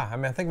 Yeah, I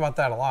mean, I think about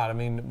that a lot. I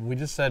mean, we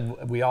just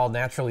said we all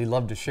naturally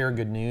love to share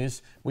good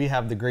news. We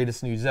have the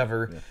greatest news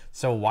ever.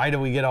 So why do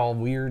we get all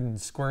weird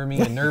and squirmy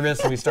and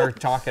nervous when we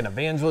start talking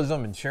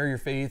evangelism and share your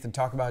faith and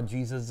talk about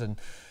Jesus? And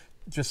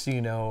just so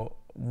you know,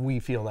 we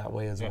feel that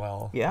way as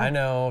well. Yeah. I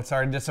know,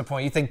 sorry to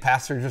disappoint. You think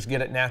pastors just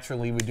get it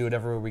naturally. We do it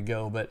everywhere we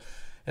go, but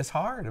it's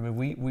hard. I mean,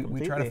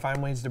 we try to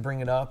find ways to bring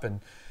it up.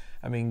 And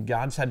I mean,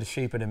 God's had to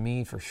shape it in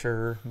me for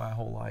sure my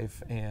whole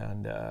life.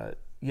 And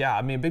yeah,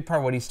 I mean, a big part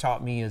of what he's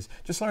taught me is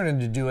just learning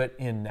to do it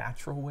in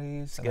natural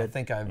ways. And I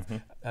think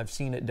I've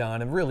seen it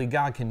done, and really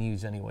God can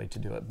use any way to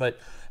do it. But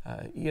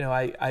you know,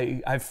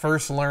 I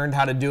first learned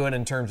how to do it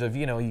in terms of,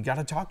 you know, you got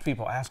to talk to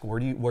people, ask where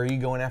are you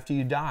going after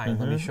you die? And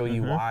let me show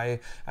you why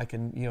I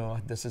can, you know,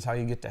 this is how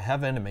you get to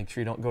heaven, and make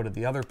sure you don't go to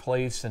the other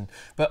place. And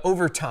but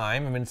over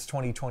time, I mean, it's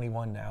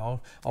 2021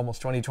 now,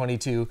 almost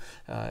 2022.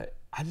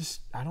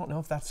 I don't know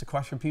if that's the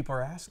question people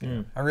are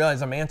asking. I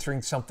realize I'm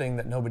answering something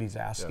that nobody's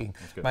asking.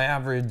 My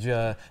average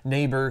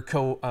neighbor,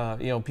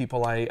 you know,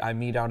 people I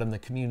meet out in the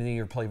community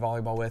or play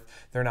volleyball with,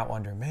 they're not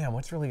wondering, man,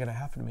 what's really going to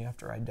happen to me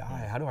after I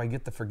die? How do I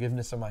get the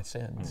forgiveness of my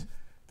sins?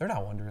 They're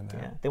not wondering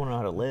that. Yeah, they want to know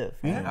how to live.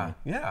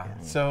 Yeah.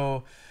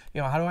 So, you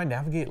know, how do I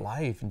navigate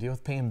life and deal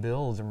with paying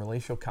bills and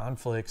relational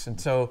conflicts?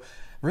 And so,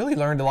 really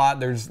learned a lot.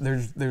 There's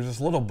this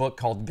little book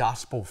called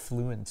Gospel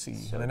Fluency,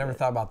 and I never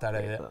thought about that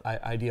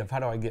idea of how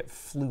do I get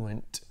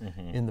fluent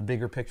in the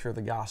bigger picture of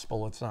the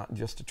gospel. It's not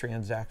just a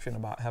transaction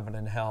about heaven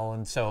and hell.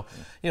 And so,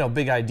 you know,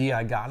 big idea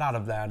I got out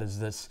of that is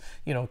this,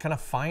 you know, kind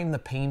of find the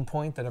pain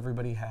point that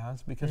everybody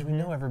has, because we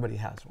know everybody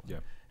has one. Yeah.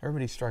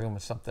 Everybody's struggling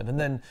with something, and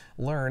then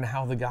learn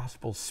how the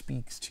gospel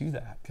speaks to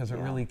that, because it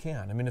really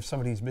can. I mean, if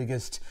somebody's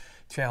biggest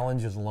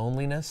challenge is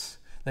loneliness,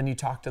 then you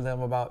talk to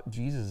them about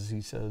Jesus. He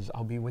says,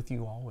 I'll be with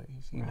you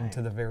always, even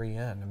to the very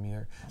end. I mean,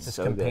 you're this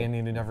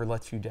companion who never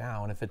lets you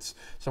down. If it's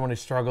someone who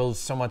struggles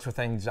so much with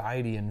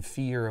anxiety and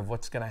fear of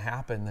what's going to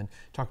happen, then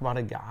talk about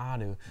a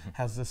God who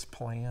has this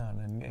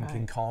plan and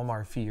can calm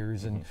our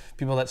fears. And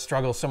people that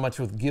struggle so much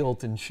with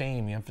guilt and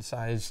shame, you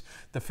emphasize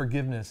the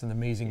forgiveness and the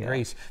amazing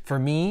grace. For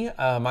me,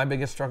 my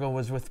biggest struggle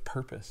was with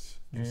purpose.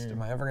 Just,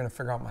 am I ever going to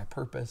figure out my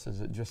purpose? Is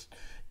it just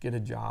get a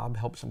job,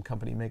 help some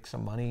company make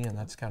some money, and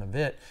that's kind of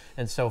it?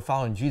 And so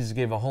following Jesus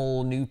gave a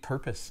whole new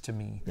purpose to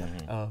me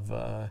of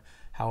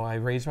how I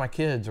raise my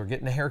kids, or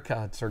getting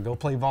haircuts, or go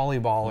play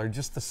volleyball, or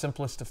just the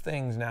simplest of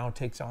things now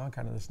takes on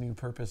kind of this new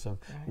purpose of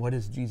what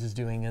is Jesus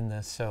doing in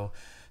this?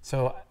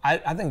 So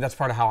I think that's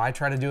part of how I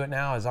try to do it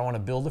now, is I want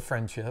to build a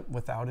friendship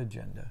without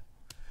agenda.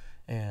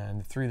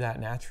 And through that,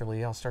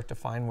 naturally, I'll start to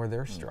find where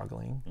they're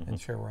struggling and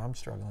share where I'm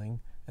struggling.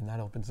 And that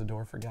opens the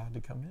door for God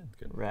to come in.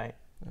 Right.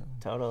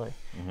 Totally.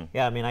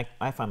 Yeah, I mean,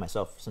 I find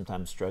myself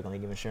sometimes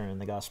struggling even sharing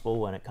the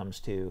gospel when it comes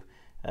to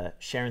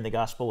sharing the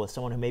gospel with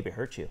someone who maybe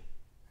hurt you.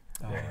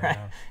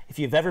 If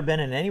you've ever been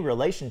in any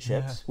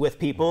relationships with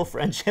people,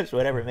 friendships,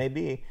 whatever it may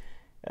be,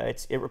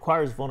 it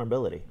requires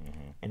vulnerability.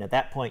 And at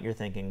that point, you're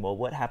thinking, well,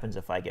 what happens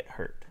if I get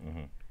hurt?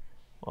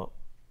 Well,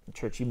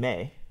 church, you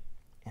may,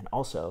 and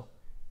also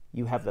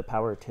you have the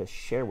power to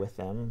share with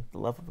them the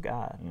love of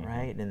God,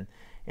 right?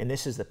 And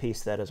this is the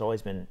piece that has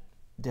always been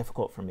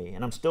difficult for me,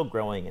 and I'm still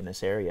growing in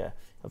this area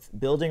of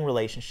building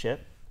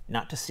relationship,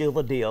 not to seal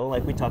the deal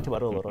like we talked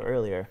about a little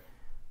earlier,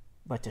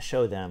 but to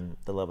show them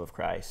the love of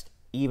Christ,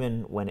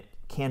 even when it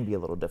can be a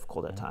little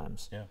difficult at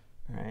times.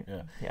 Right?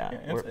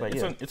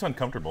 It's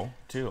uncomfortable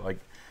too. Like,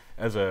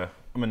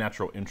 I'm a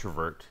natural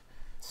introvert.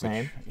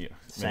 Same. Which,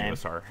 many of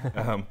us are.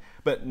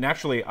 But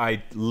naturally,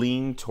 I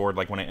lean toward,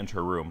 like, when I enter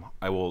a room,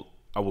 I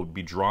will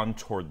be drawn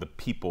toward the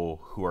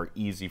people who are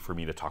easy for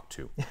me to talk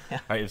to.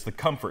 It's the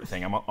comfort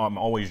thing. I'm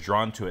always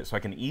drawn to it, so I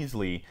can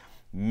easily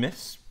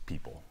miss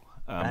people.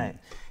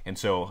 And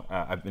so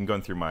I've been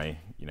going through my,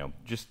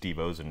 just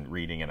devos and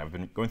reading, and I've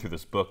been going through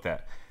this book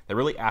that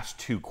really asks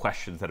two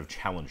questions that have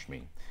challenged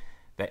me.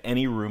 That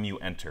any room you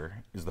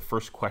enter is the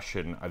first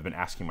question I've been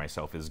asking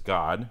myself is,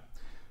 God,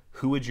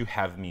 who would you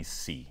have me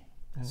see?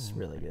 That's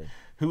really good.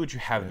 Who would you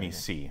have me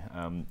see?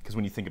 Because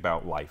when you think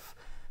about life,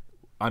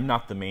 I'm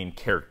not the main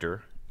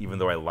character, even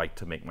though I like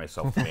to make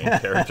myself the main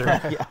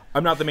character.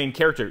 I'm not the main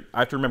character. I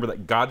have to remember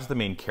that God's the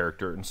main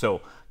character. And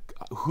so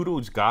who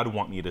does God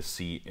want me to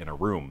see in a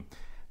room?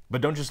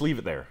 But don't just leave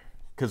it there,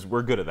 because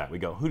we're good at that. We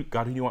go,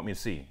 God, who do you want me to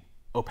see?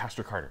 Oh,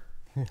 Pastor Carter.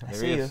 I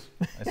see you.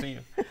 I see you.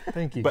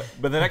 Thank you. But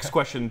the next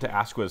question to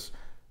ask was,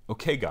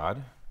 okay,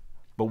 God,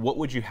 but what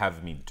would you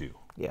have me do?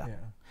 Yeah.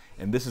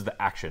 And this is the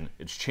action.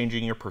 It's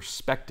changing your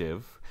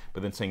perspective,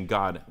 but then saying,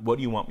 God, what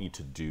do you want me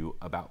to do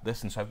about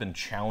this? And so I've been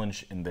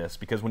challenged in this,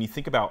 because when you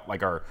think about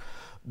like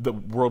the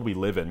world we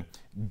live in,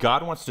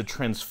 God wants to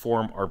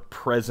transform our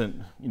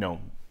present,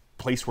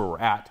 place where we're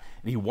at,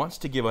 and he wants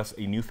to give us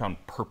a newfound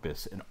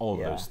purpose in all of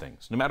those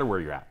things, no matter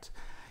where you're at.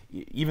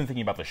 Even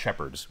thinking about the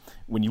shepherds,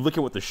 when you look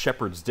at what the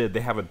shepherds did,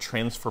 they have a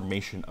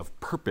transformation of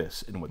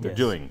purpose in what they're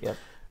doing.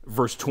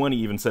 Verse 20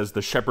 even says,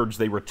 the shepherds,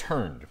 they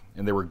returned,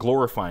 and they were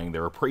glorifying, they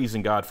were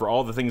praising God for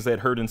all the things they had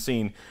heard and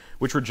seen,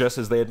 which were just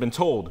as they had been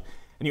told.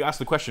 And you ask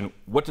the question,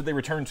 what did they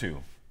return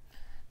to?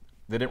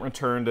 They didn't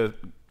return to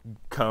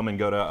come and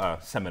go to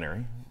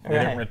seminary. They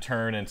didn't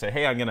return and say,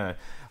 hey, I'm going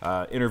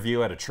to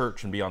interview at a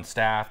church and be on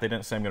staff. They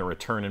didn't say, I'm going to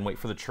return and wait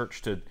for the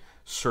church to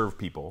serve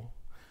people.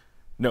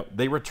 No,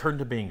 they returned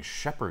to being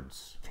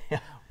shepherds.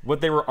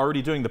 What they were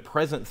already doing, the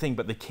present thing,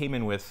 but they came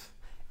in with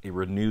a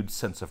renewed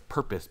sense of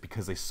purpose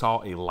because they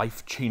saw a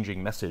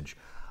life-changing message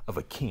of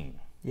a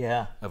king.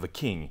 Of a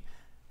king.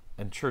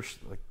 And church,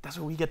 like, that's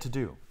what we get to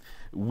do.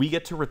 We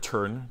get to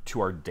return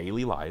to our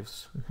daily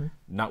lives,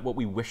 not what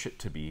we wish it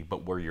to be,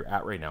 but where you're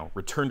at right now.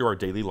 Return to our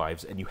daily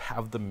lives, and you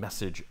have the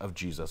message of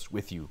Jesus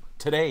with you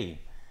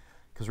today.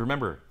 Because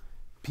remember,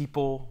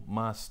 people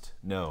must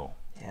know.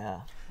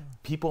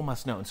 People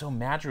must know. And so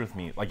imagine with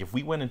me, like if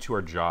we went into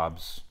our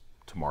jobs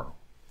tomorrow,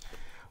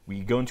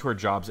 we go into our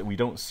jobs and we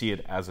don't see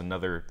it as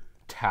another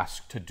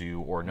task to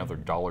do or another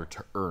dollar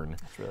to earn,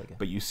 really good.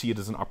 but you see it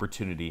as an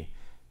opportunity.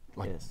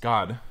 Like,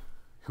 God,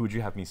 who would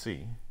you have me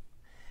see?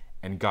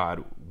 And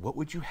God, what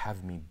would you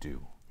have me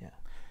do?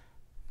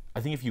 I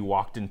think if you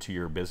walked into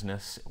your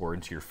business or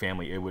into your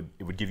family, it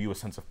would give you a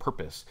sense of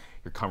purpose.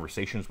 Your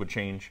conversations would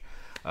change,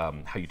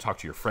 how you talk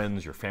to your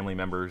friends, your family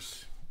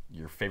members,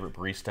 your favorite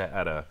barista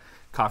at a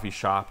coffee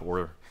shop,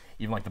 or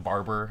even like the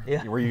barber,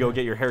 where you go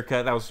get your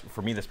haircut. That was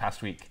for me this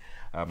past week.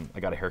 I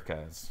got a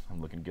haircut.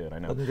 I'm looking good, I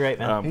know. Looking great,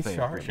 man. He's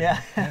sharp.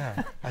 Yeah.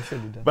 I should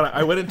have done. But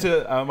I went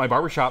into my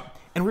barber shop,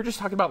 and we were just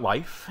talking about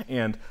life,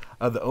 and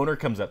the owner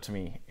comes up to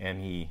me,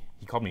 and he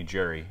called me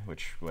Jerry,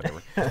 which,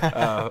 whatever.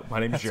 My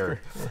name's Jerry.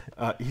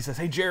 He says,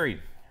 hey,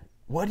 Jerry,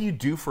 what do you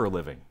do for a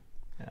living?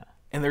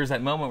 And there's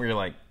that moment where you're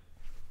like,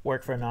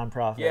 work for a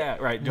nonprofit. Yeah,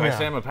 right. Do I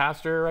say I'm a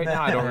pastor right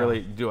now? I don't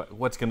really do it.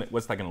 What's that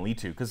going to lead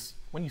to? Because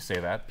when you say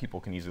that, people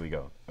can easily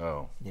go,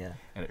 oh.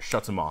 And it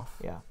shuts them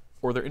off.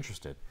 Or they're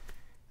interested.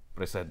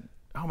 But I said,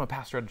 oh, I'm a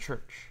pastor at a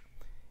church.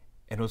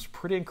 And it was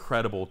pretty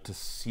incredible to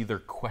see their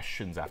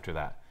questions after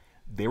that.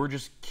 They were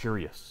just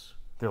curious.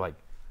 They're like,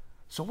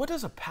 so what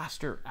does a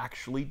pastor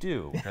actually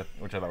do?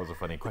 Which I thought was a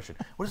funny question.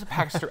 What does a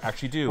pastor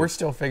actually do? We're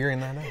still figuring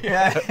that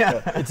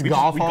out. It's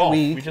golf all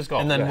week, we just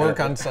golf. And then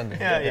work on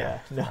Sunday.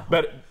 No.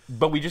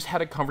 But we just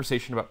had a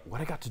conversation about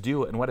what I got to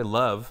do and what I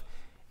love.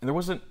 And there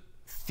wasn't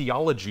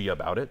theology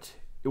about it.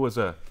 It was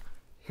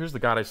here's the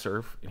God I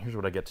serve, and here's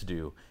what I get to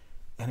do.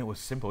 And it was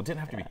simple. It didn't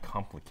have to be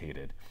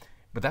complicated.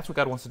 But that's what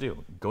God wants to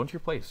do. Go into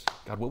your place.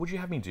 God, what would you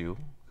have me do?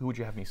 Who would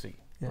you have me see?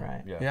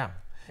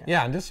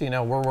 Yeah, and just so you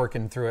know, we're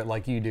working through it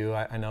like you do.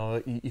 I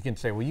know you can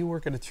say, well, you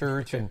work at a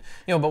church, and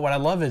but what I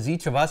love is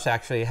each of us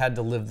actually had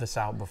to live this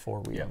out before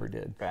we ever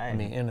did. I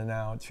mean,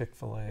 In-N-Out,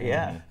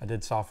 Chick-fil-A. I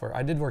did software.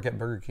 I did work at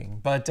Burger King,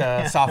 but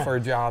software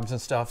jobs and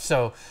stuff.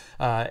 So,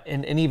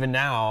 and even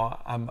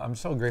now, I'm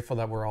so grateful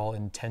that we're all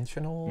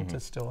intentional to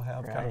still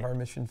have kind of our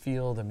mission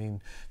field. I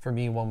mean, for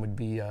me, one would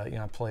be,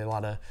 I play a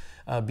lot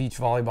of beach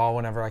volleyball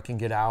whenever I can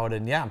get out,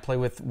 and play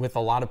with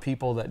a lot of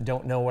people that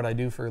don't know what I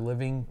do for a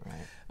living.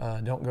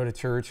 Don't go to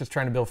church, just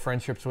trying to build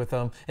friendships with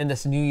them. And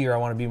this new year, I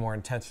want to be more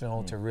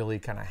intentional to really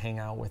kind of hang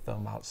out with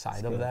them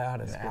outside of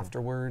that and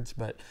afterwards.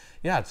 But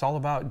it's all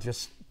about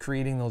just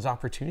creating those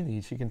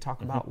opportunities. You can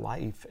talk about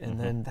life, and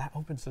then that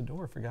opens the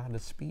door for God to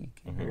speak.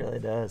 It really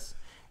does.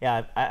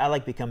 Yeah, I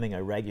like becoming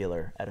a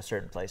regular at a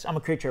certain place. I'm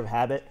a creature of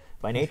habit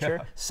by nature,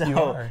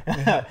 so.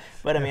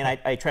 But I mean,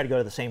 I try to go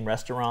to the same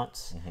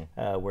restaurants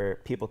where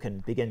people can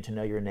begin to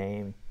know your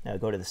name.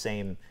 Go to the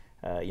same,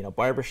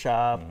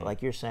 barbershop,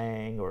 like you're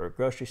saying, or a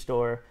grocery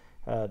store.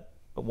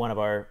 One of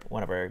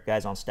our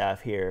guys on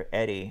staff here,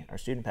 Eddie, our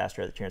student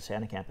pastor at the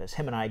Santa campus,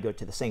 him and I go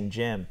to the same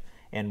gym.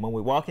 And when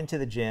we walk into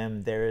the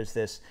gym, there is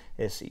this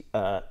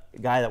guy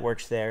that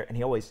works there, and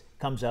he always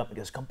comes up and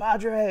goes,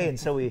 "Compadre," and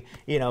so we,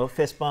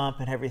 fist bump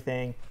and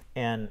everything.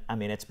 And I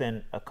mean, it's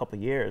been a couple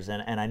years,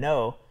 and I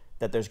know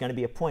that there's going to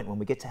be a point when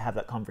we get to have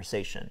that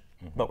conversation,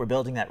 but we're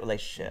building that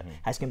relationship.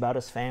 Ask him about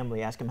his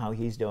family, ask him how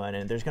he's doing,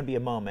 and there's going to be a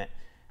moment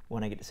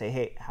when I get to say,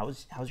 "Hey,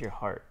 how's your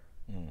heart?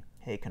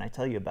 Hey, can I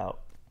tell you about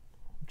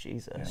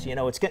Jesus?"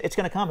 It's going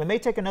to come. It may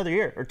take another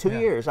year or 2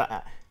 years.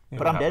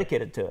 But I'm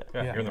dedicated to it.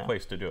 You're in the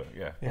place to do it.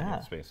 You're in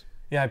the space.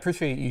 I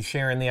appreciate you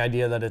sharing the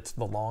idea that it's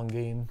the long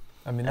game.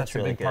 I mean, that's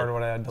a big part of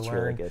what I had to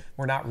learn. Really,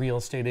 we're not real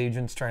estate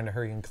agents trying to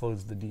hurry and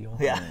close the deal.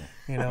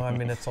 I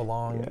mean, it's a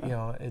long,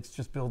 it's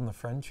just building the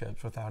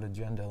friendships without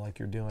agenda like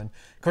you're doing.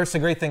 Of course, the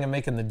great thing of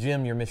making the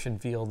gym your mission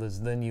field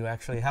is then you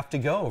actually have to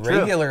go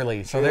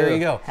regularly. So there you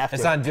go.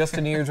 It's not just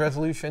a New Year's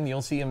resolution.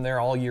 You'll see him there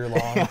all year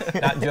long,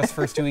 not just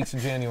first 2 weeks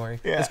of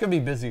January. It's going to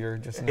be busier.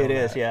 Just know it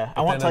is, that.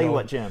 I won't tell you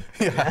what gym.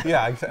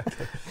 Exactly.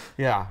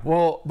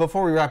 Well,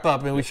 before we wrap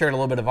up, we shared a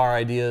little bit of our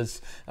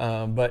ideas,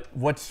 but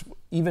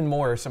even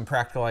more some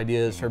practical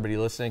ideas for everybody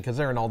listening, because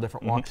they're in all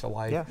different walks of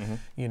life. Yeah.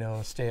 You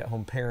know,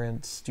 stay-at-home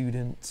parents,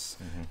 students,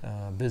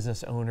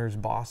 business owners,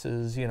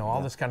 bosses, you know,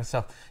 all this kind of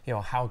stuff. You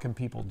know, how can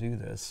people do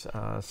this?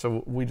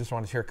 So we just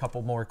want to share a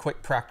couple more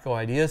quick practical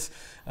ideas.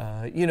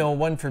 You know,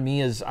 one for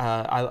me is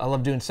I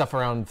love doing stuff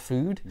around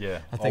food. Yeah,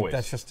 I think always.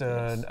 that's just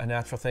a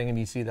natural thing, and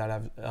you see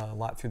that a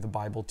lot through the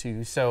Bible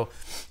too. So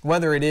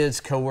whether it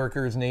is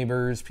coworkers,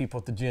 neighbors, people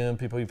at the gym,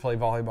 people you play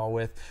volleyball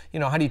with, you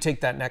know, how do you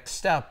take that next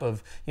step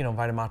of, you know,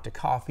 invite them out to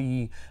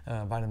coffee,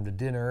 invite them to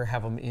dinner,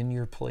 have them in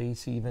your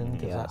place even,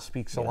 because that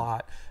speaks a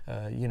lot.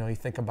 You know, you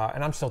think about,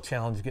 and I'm still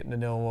challenged getting to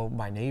know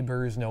my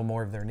neighbors, know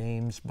more of their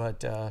names,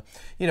 but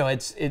you know,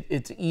 it's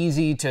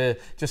easy to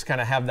just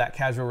kind of have that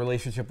casual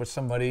relationship with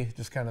somebody,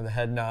 just kind of the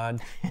head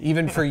nod,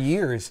 even for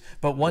years.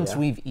 But once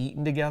we've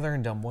eaten together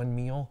and done one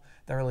meal,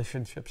 the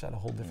relationship's at a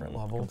whole different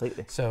level.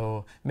 Completely.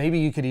 So maybe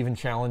you could even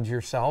challenge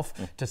yourself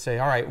to say,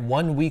 all right,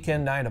 one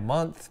weekend night a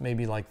month,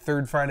 maybe like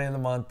third Friday of the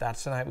month,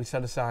 that's the night we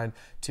set aside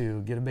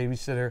to get a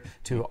babysitter,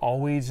 to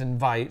always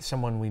invite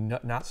someone we know,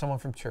 not someone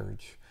from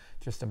church,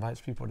 just invites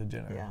people to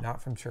dinner,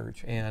 not from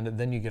church. And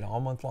then you get all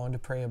month long to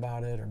pray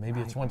about it, or maybe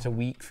it's once a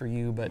week for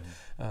you. But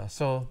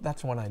so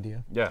that's one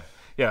idea. Yeah.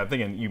 Yeah, I'm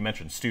thinking you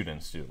mentioned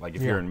students too. Like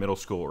if you're in middle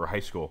school or high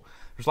school,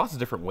 there's lots of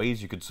different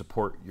ways you could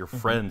support your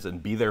friends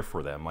and be there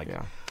for them. Like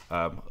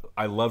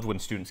I loved when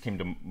students came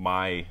to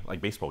my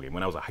baseball game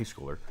when I was a high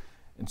schooler.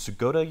 And so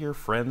go to your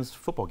friend's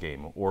football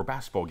game or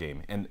basketball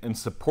game and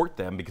support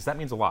them, because that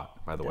means a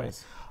lot, by the way.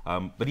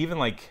 But even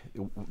like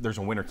there's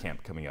a winter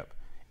camp coming up.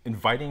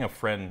 Inviting a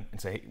friend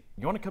and say, hey,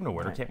 you want to come to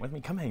winter camp with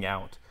me? Come hang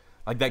out.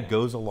 Like that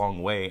goes a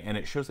long way, and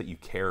it shows that you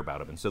care about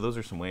them. And so those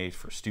are some ways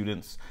for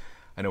students.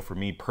 I know for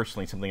me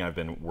personally, something I've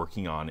been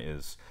working on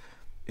is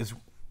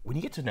when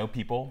you get to know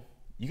people,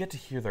 you get to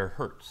hear their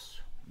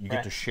hurts. You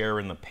get to share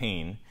in the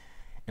pain.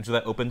 And so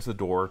that opens the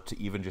door to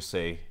even just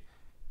say,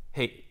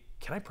 hey,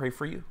 can I pray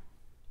for you?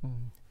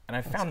 And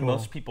I found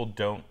most people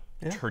don't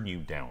turn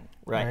you down.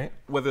 Right.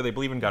 Whether they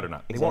believe in God or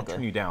not. They won't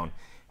turn you down.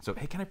 So,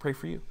 hey, can I pray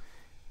for you?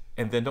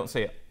 And then don't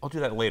say, I'll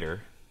do that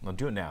later. I'll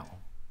do it now.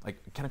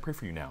 Like, can I pray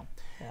for you now?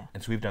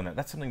 And so we've done that.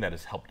 That's something that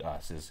has helped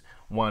us is,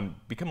 one,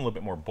 become a little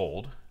bit more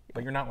bold,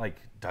 but you're not like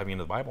diving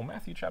into the Bible,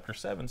 Matthew chapter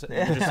 7.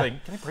 You're just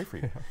saying, can I pray for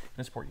you? Can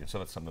I support you? So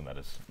that's something that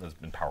has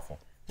been powerful.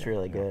 It's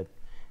really good.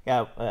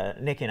 Yeah,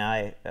 Nick and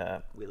I,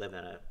 we live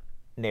in a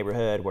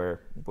neighborhood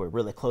where we're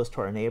really close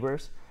to our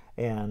neighbors,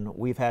 and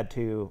we've had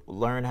to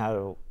learn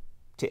how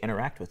to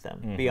interact with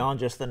them beyond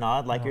just the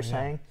nod, like you're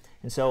saying.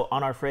 And so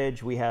on our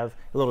fridge, we have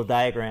a little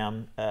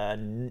diagram.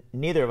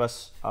 Neither of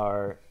us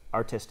are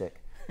artistic.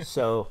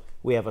 So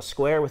we have a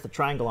square with a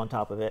triangle on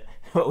top of it,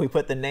 but we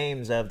put the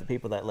names of the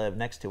people that live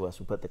next to us.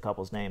 We put the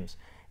couple's names.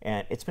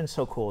 And it's been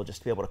so cool just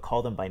to be able to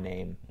call them by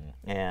name.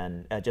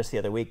 And just the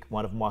other week,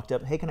 one of them walked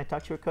up, hey, can I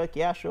talk to you real quick?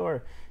 Yeah,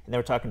 sure. And they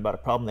were talking about a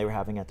problem they were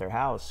having at their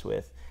house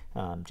with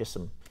just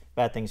some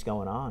bad things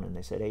going on. And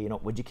they said, hey,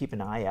 would you keep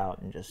an eye out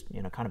and just,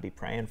 kind of be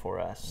praying for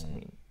us? I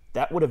mean,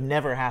 that would have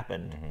never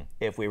happened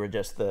if we were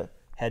just the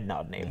head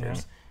nod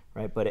neighbors,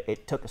 right? But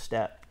it took a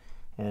step.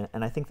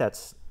 And I think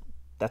that's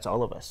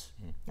all of us.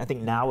 I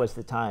think now is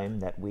the time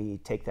that we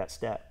take that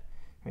step.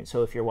 Right?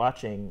 So if you're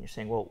watching, you're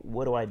saying, well,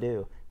 what do I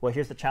do? Well,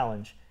 here's the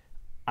challenge.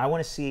 I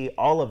want to see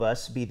all of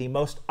us be the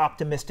most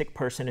optimistic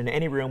person in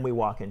any room we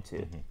walk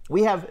into.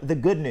 We have the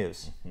good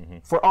news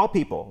for all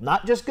people,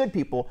 not just good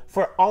people,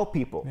 for all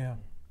people,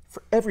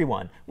 for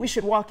everyone. We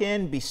should walk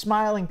in, be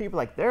smiling. People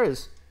like,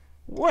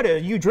 what are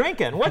you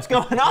drinking? What's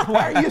going on?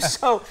 Why are you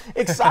so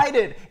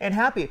excited and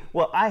happy?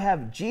 Well, I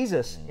have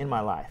Jesus in my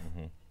life.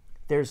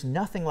 There's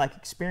nothing like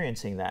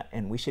experiencing that,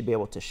 and we should be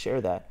able to share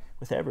that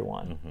with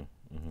everyone.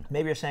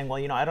 Maybe you're saying,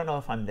 well, I don't know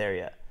if I'm there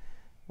yet.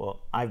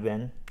 Well, I've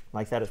been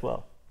like that as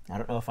well. I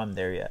don't know if I'm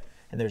there yet.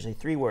 And there's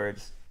 3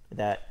 words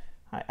that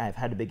I've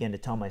had to begin to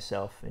tell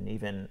myself, and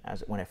even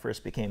when I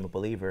first became a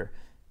believer,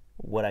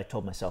 what I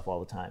told myself all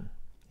the time.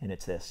 And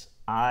it's this: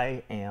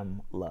 I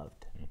am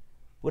loved.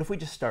 What if we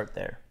just start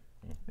there?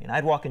 I mean,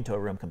 I'd walk into a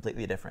room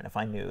completely different if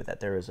I knew that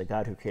there is a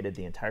God who created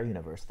the entire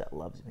universe that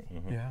loves me.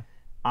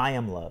 I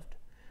am loved.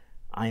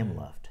 I am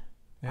loved.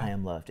 I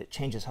am loved. It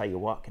changes how you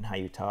walk and how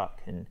you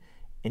talk. And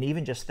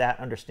even just that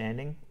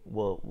understanding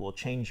will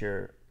change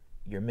your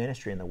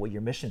ministry and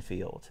your mission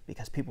field,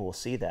 because people will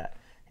see that.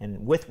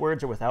 And with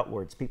words or without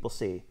words, people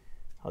see,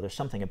 oh, there's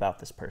something about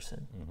this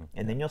person.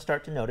 And then you'll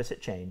start to notice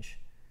it change.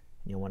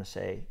 And you'll want to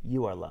say,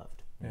 you are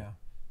loved.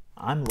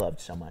 I'm loved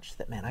so much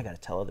that, man, I got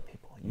to tell other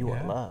people, you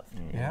are loved.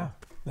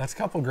 That's a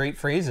couple great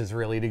phrases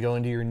really to go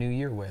into your new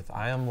year with.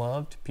 I am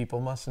loved.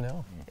 People must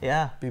know.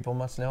 People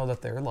must know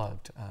that they're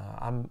loved.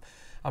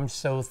 I'm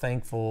so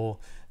thankful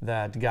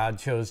that God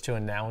chose to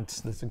announce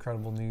this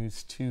incredible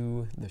news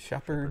to the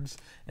shepherds,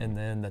 and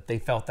then that they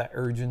felt that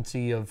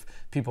urgency of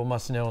people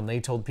must know, and they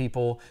told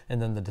people,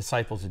 and then the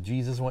disciples of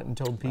Jesus went and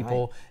told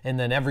people, and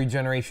then every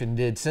generation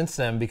did since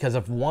then, because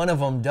if one of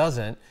them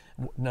doesn't,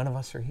 none of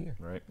us are here.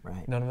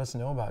 None of us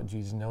know about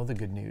Jesus, know the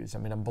good news. I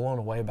mean, I'm blown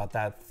away about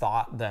that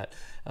thought that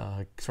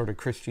sort of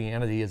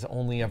Christianity is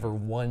only ever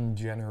one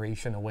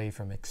generation away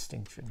from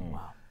extinction.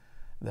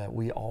 that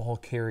we all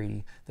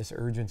carry this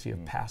urgency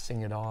of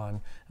passing it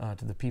on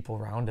to the people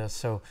around us.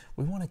 So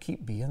we want to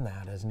keep being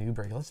that as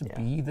Newbreak. Let's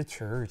be the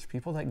church,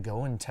 people that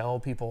go and tell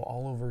people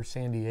all over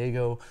San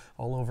Diego,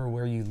 all over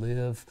where you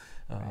live,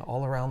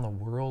 all around the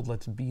world.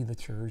 Let's be the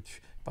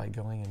church by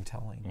going and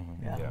telling.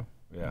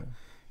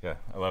 Yeah,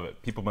 I love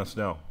it. People must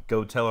know.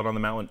 Go tell it on the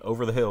mountain,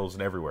 over the hills,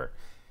 and everywhere.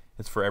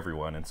 It's for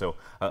everyone. And so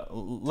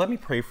let me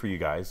pray for you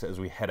guys as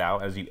we head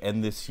out, as you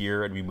end this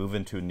year and we move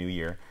into a new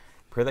year.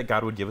 Pray that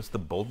God would give us the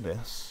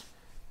boldness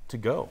to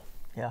go.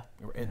 Yeah.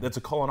 That's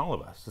a call on all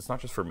of us. It's not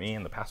just for me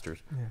and the pastors.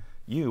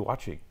 You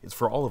watching. It's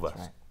for all of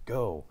us.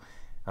 Go.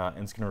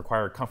 And it's going to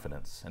require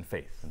confidence and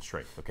faith and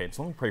strength. Okay,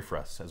 so let me pray for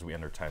us as we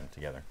end our time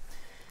together.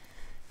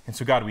 And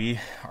so, God, we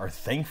are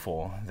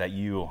thankful that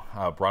you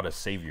brought a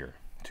Savior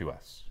to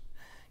us.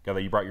 God,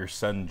 that you brought your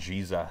Son,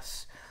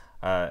 Jesus,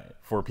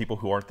 for people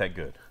who aren't that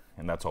good.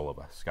 And that's all of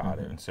us, God.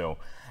 And so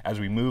as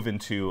we move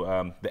into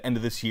the end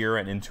of this year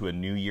and into a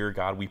new year,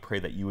 God, we pray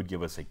that you would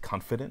give us a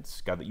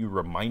confidence, God, that you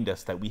remind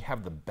us that we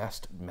have the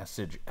best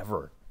message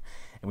ever.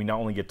 And we not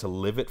only get to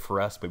live it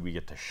for us, but we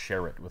get to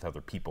share it with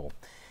other people.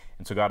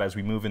 And so, God, as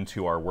we move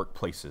into our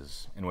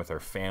workplaces and with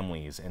our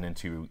families and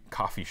into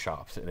coffee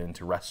shops and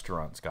into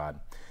restaurants, God,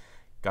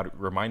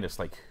 remind us,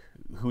 like,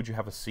 who would you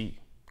have us see?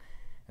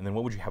 And then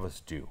what would you have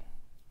us do?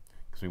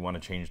 Because we want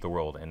to change the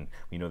world, and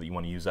we know that you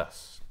want to use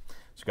us.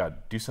 So,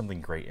 God, do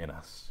something great in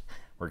us.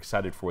 We're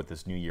excited for what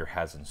this new year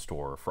has in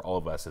store for all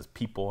of us as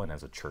people and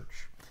as a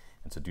church.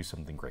 And so do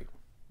something great.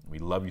 We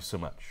love you so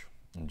much.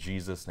 In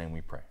Jesus' name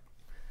we pray.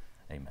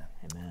 Amen.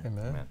 Amen.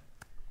 Amen. Amen.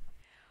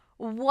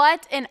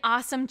 What an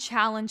awesome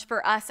challenge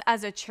for us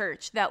as a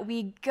church that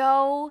we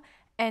go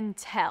and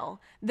tell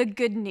the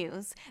good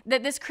news,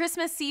 that this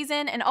Christmas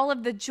season and all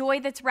of the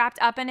joy that's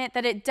wrapped up in it,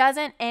 that it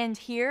doesn't end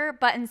here,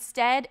 but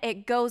instead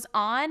it goes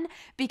on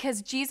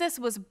because Jesus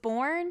was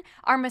born,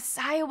 our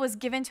Messiah was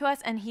given to us,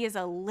 and he is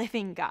a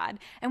living God.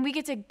 And we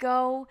get to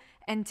go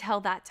and tell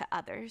that to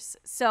others.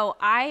 So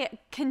I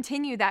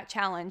continue that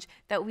challenge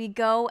that we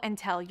go and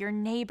tell your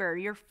neighbor,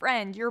 your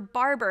friend, your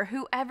barber,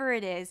 whoever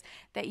it is,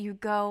 that you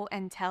go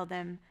and tell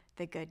them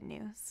the good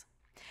news.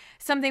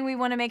 Something we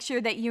want to make sure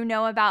that you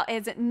know about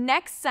is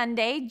next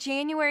Sunday,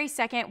 January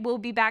 2nd, we'll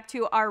be back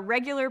to our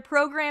regular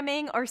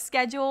programming or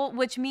schedule,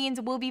 which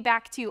means we'll be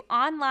back to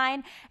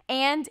online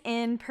and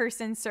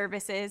in-person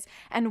services,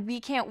 and we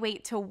can't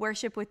wait to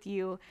worship with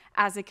you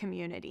as a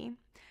community.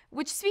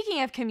 Which,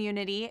 speaking of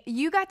community,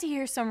 you got to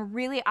hear some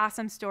really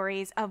awesome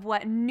stories of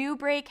what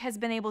Newbreak has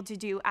been able to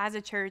do as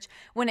a church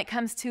when it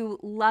comes to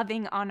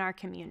loving on our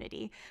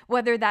community.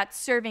 Whether that's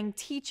serving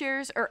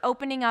teachers or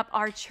opening up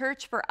our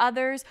church for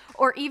others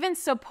or even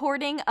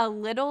supporting a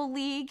little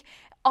league,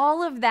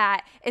 all of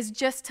that is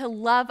just to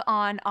love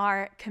on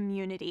our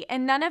community.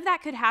 And none of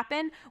that could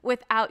happen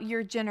without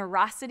your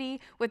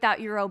generosity,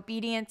 without your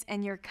obedience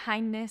and your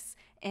kindness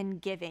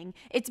and giving.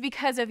 It's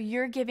because of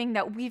your giving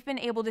that we've been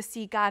able to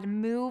see God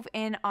move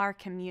in our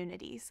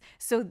communities.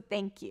 So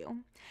thank you.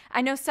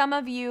 I know some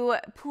of you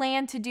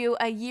plan to do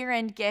a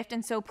year-end gift,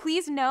 and so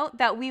please note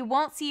that we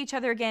won't see each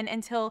other again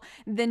until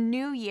the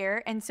new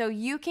year, and so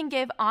you can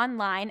give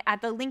online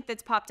at the link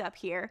that's popped up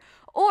here.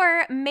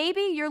 Or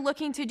maybe you're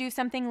looking to do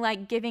something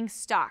like giving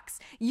stocks.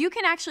 You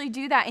can actually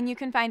do that, and you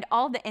can find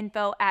all the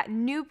info at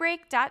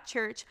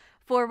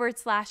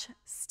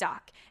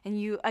newbreak.church/stock. And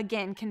you,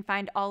 again, can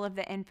find all of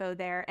the info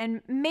there.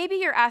 And maybe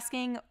you're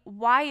asking,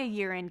 why a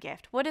year-end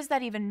gift? What does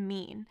that even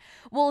mean?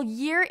 Well,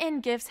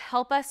 year-end gifts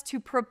help us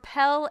to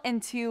propel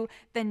into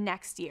the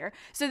next year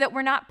so that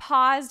we're not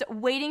paused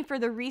waiting for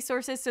the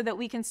resources so that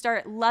we can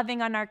start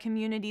loving on our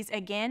communities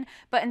again,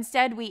 but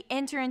instead we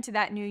enter into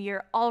that new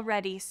year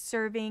already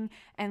serving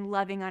and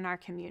loving on our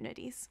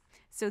communities.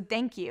 So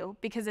thank you,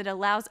 because it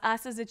allows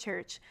us as a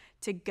church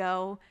to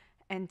go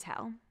and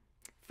tell.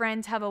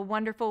 Friends, have a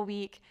wonderful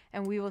week,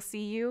 and we will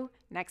see you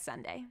next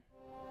Sunday.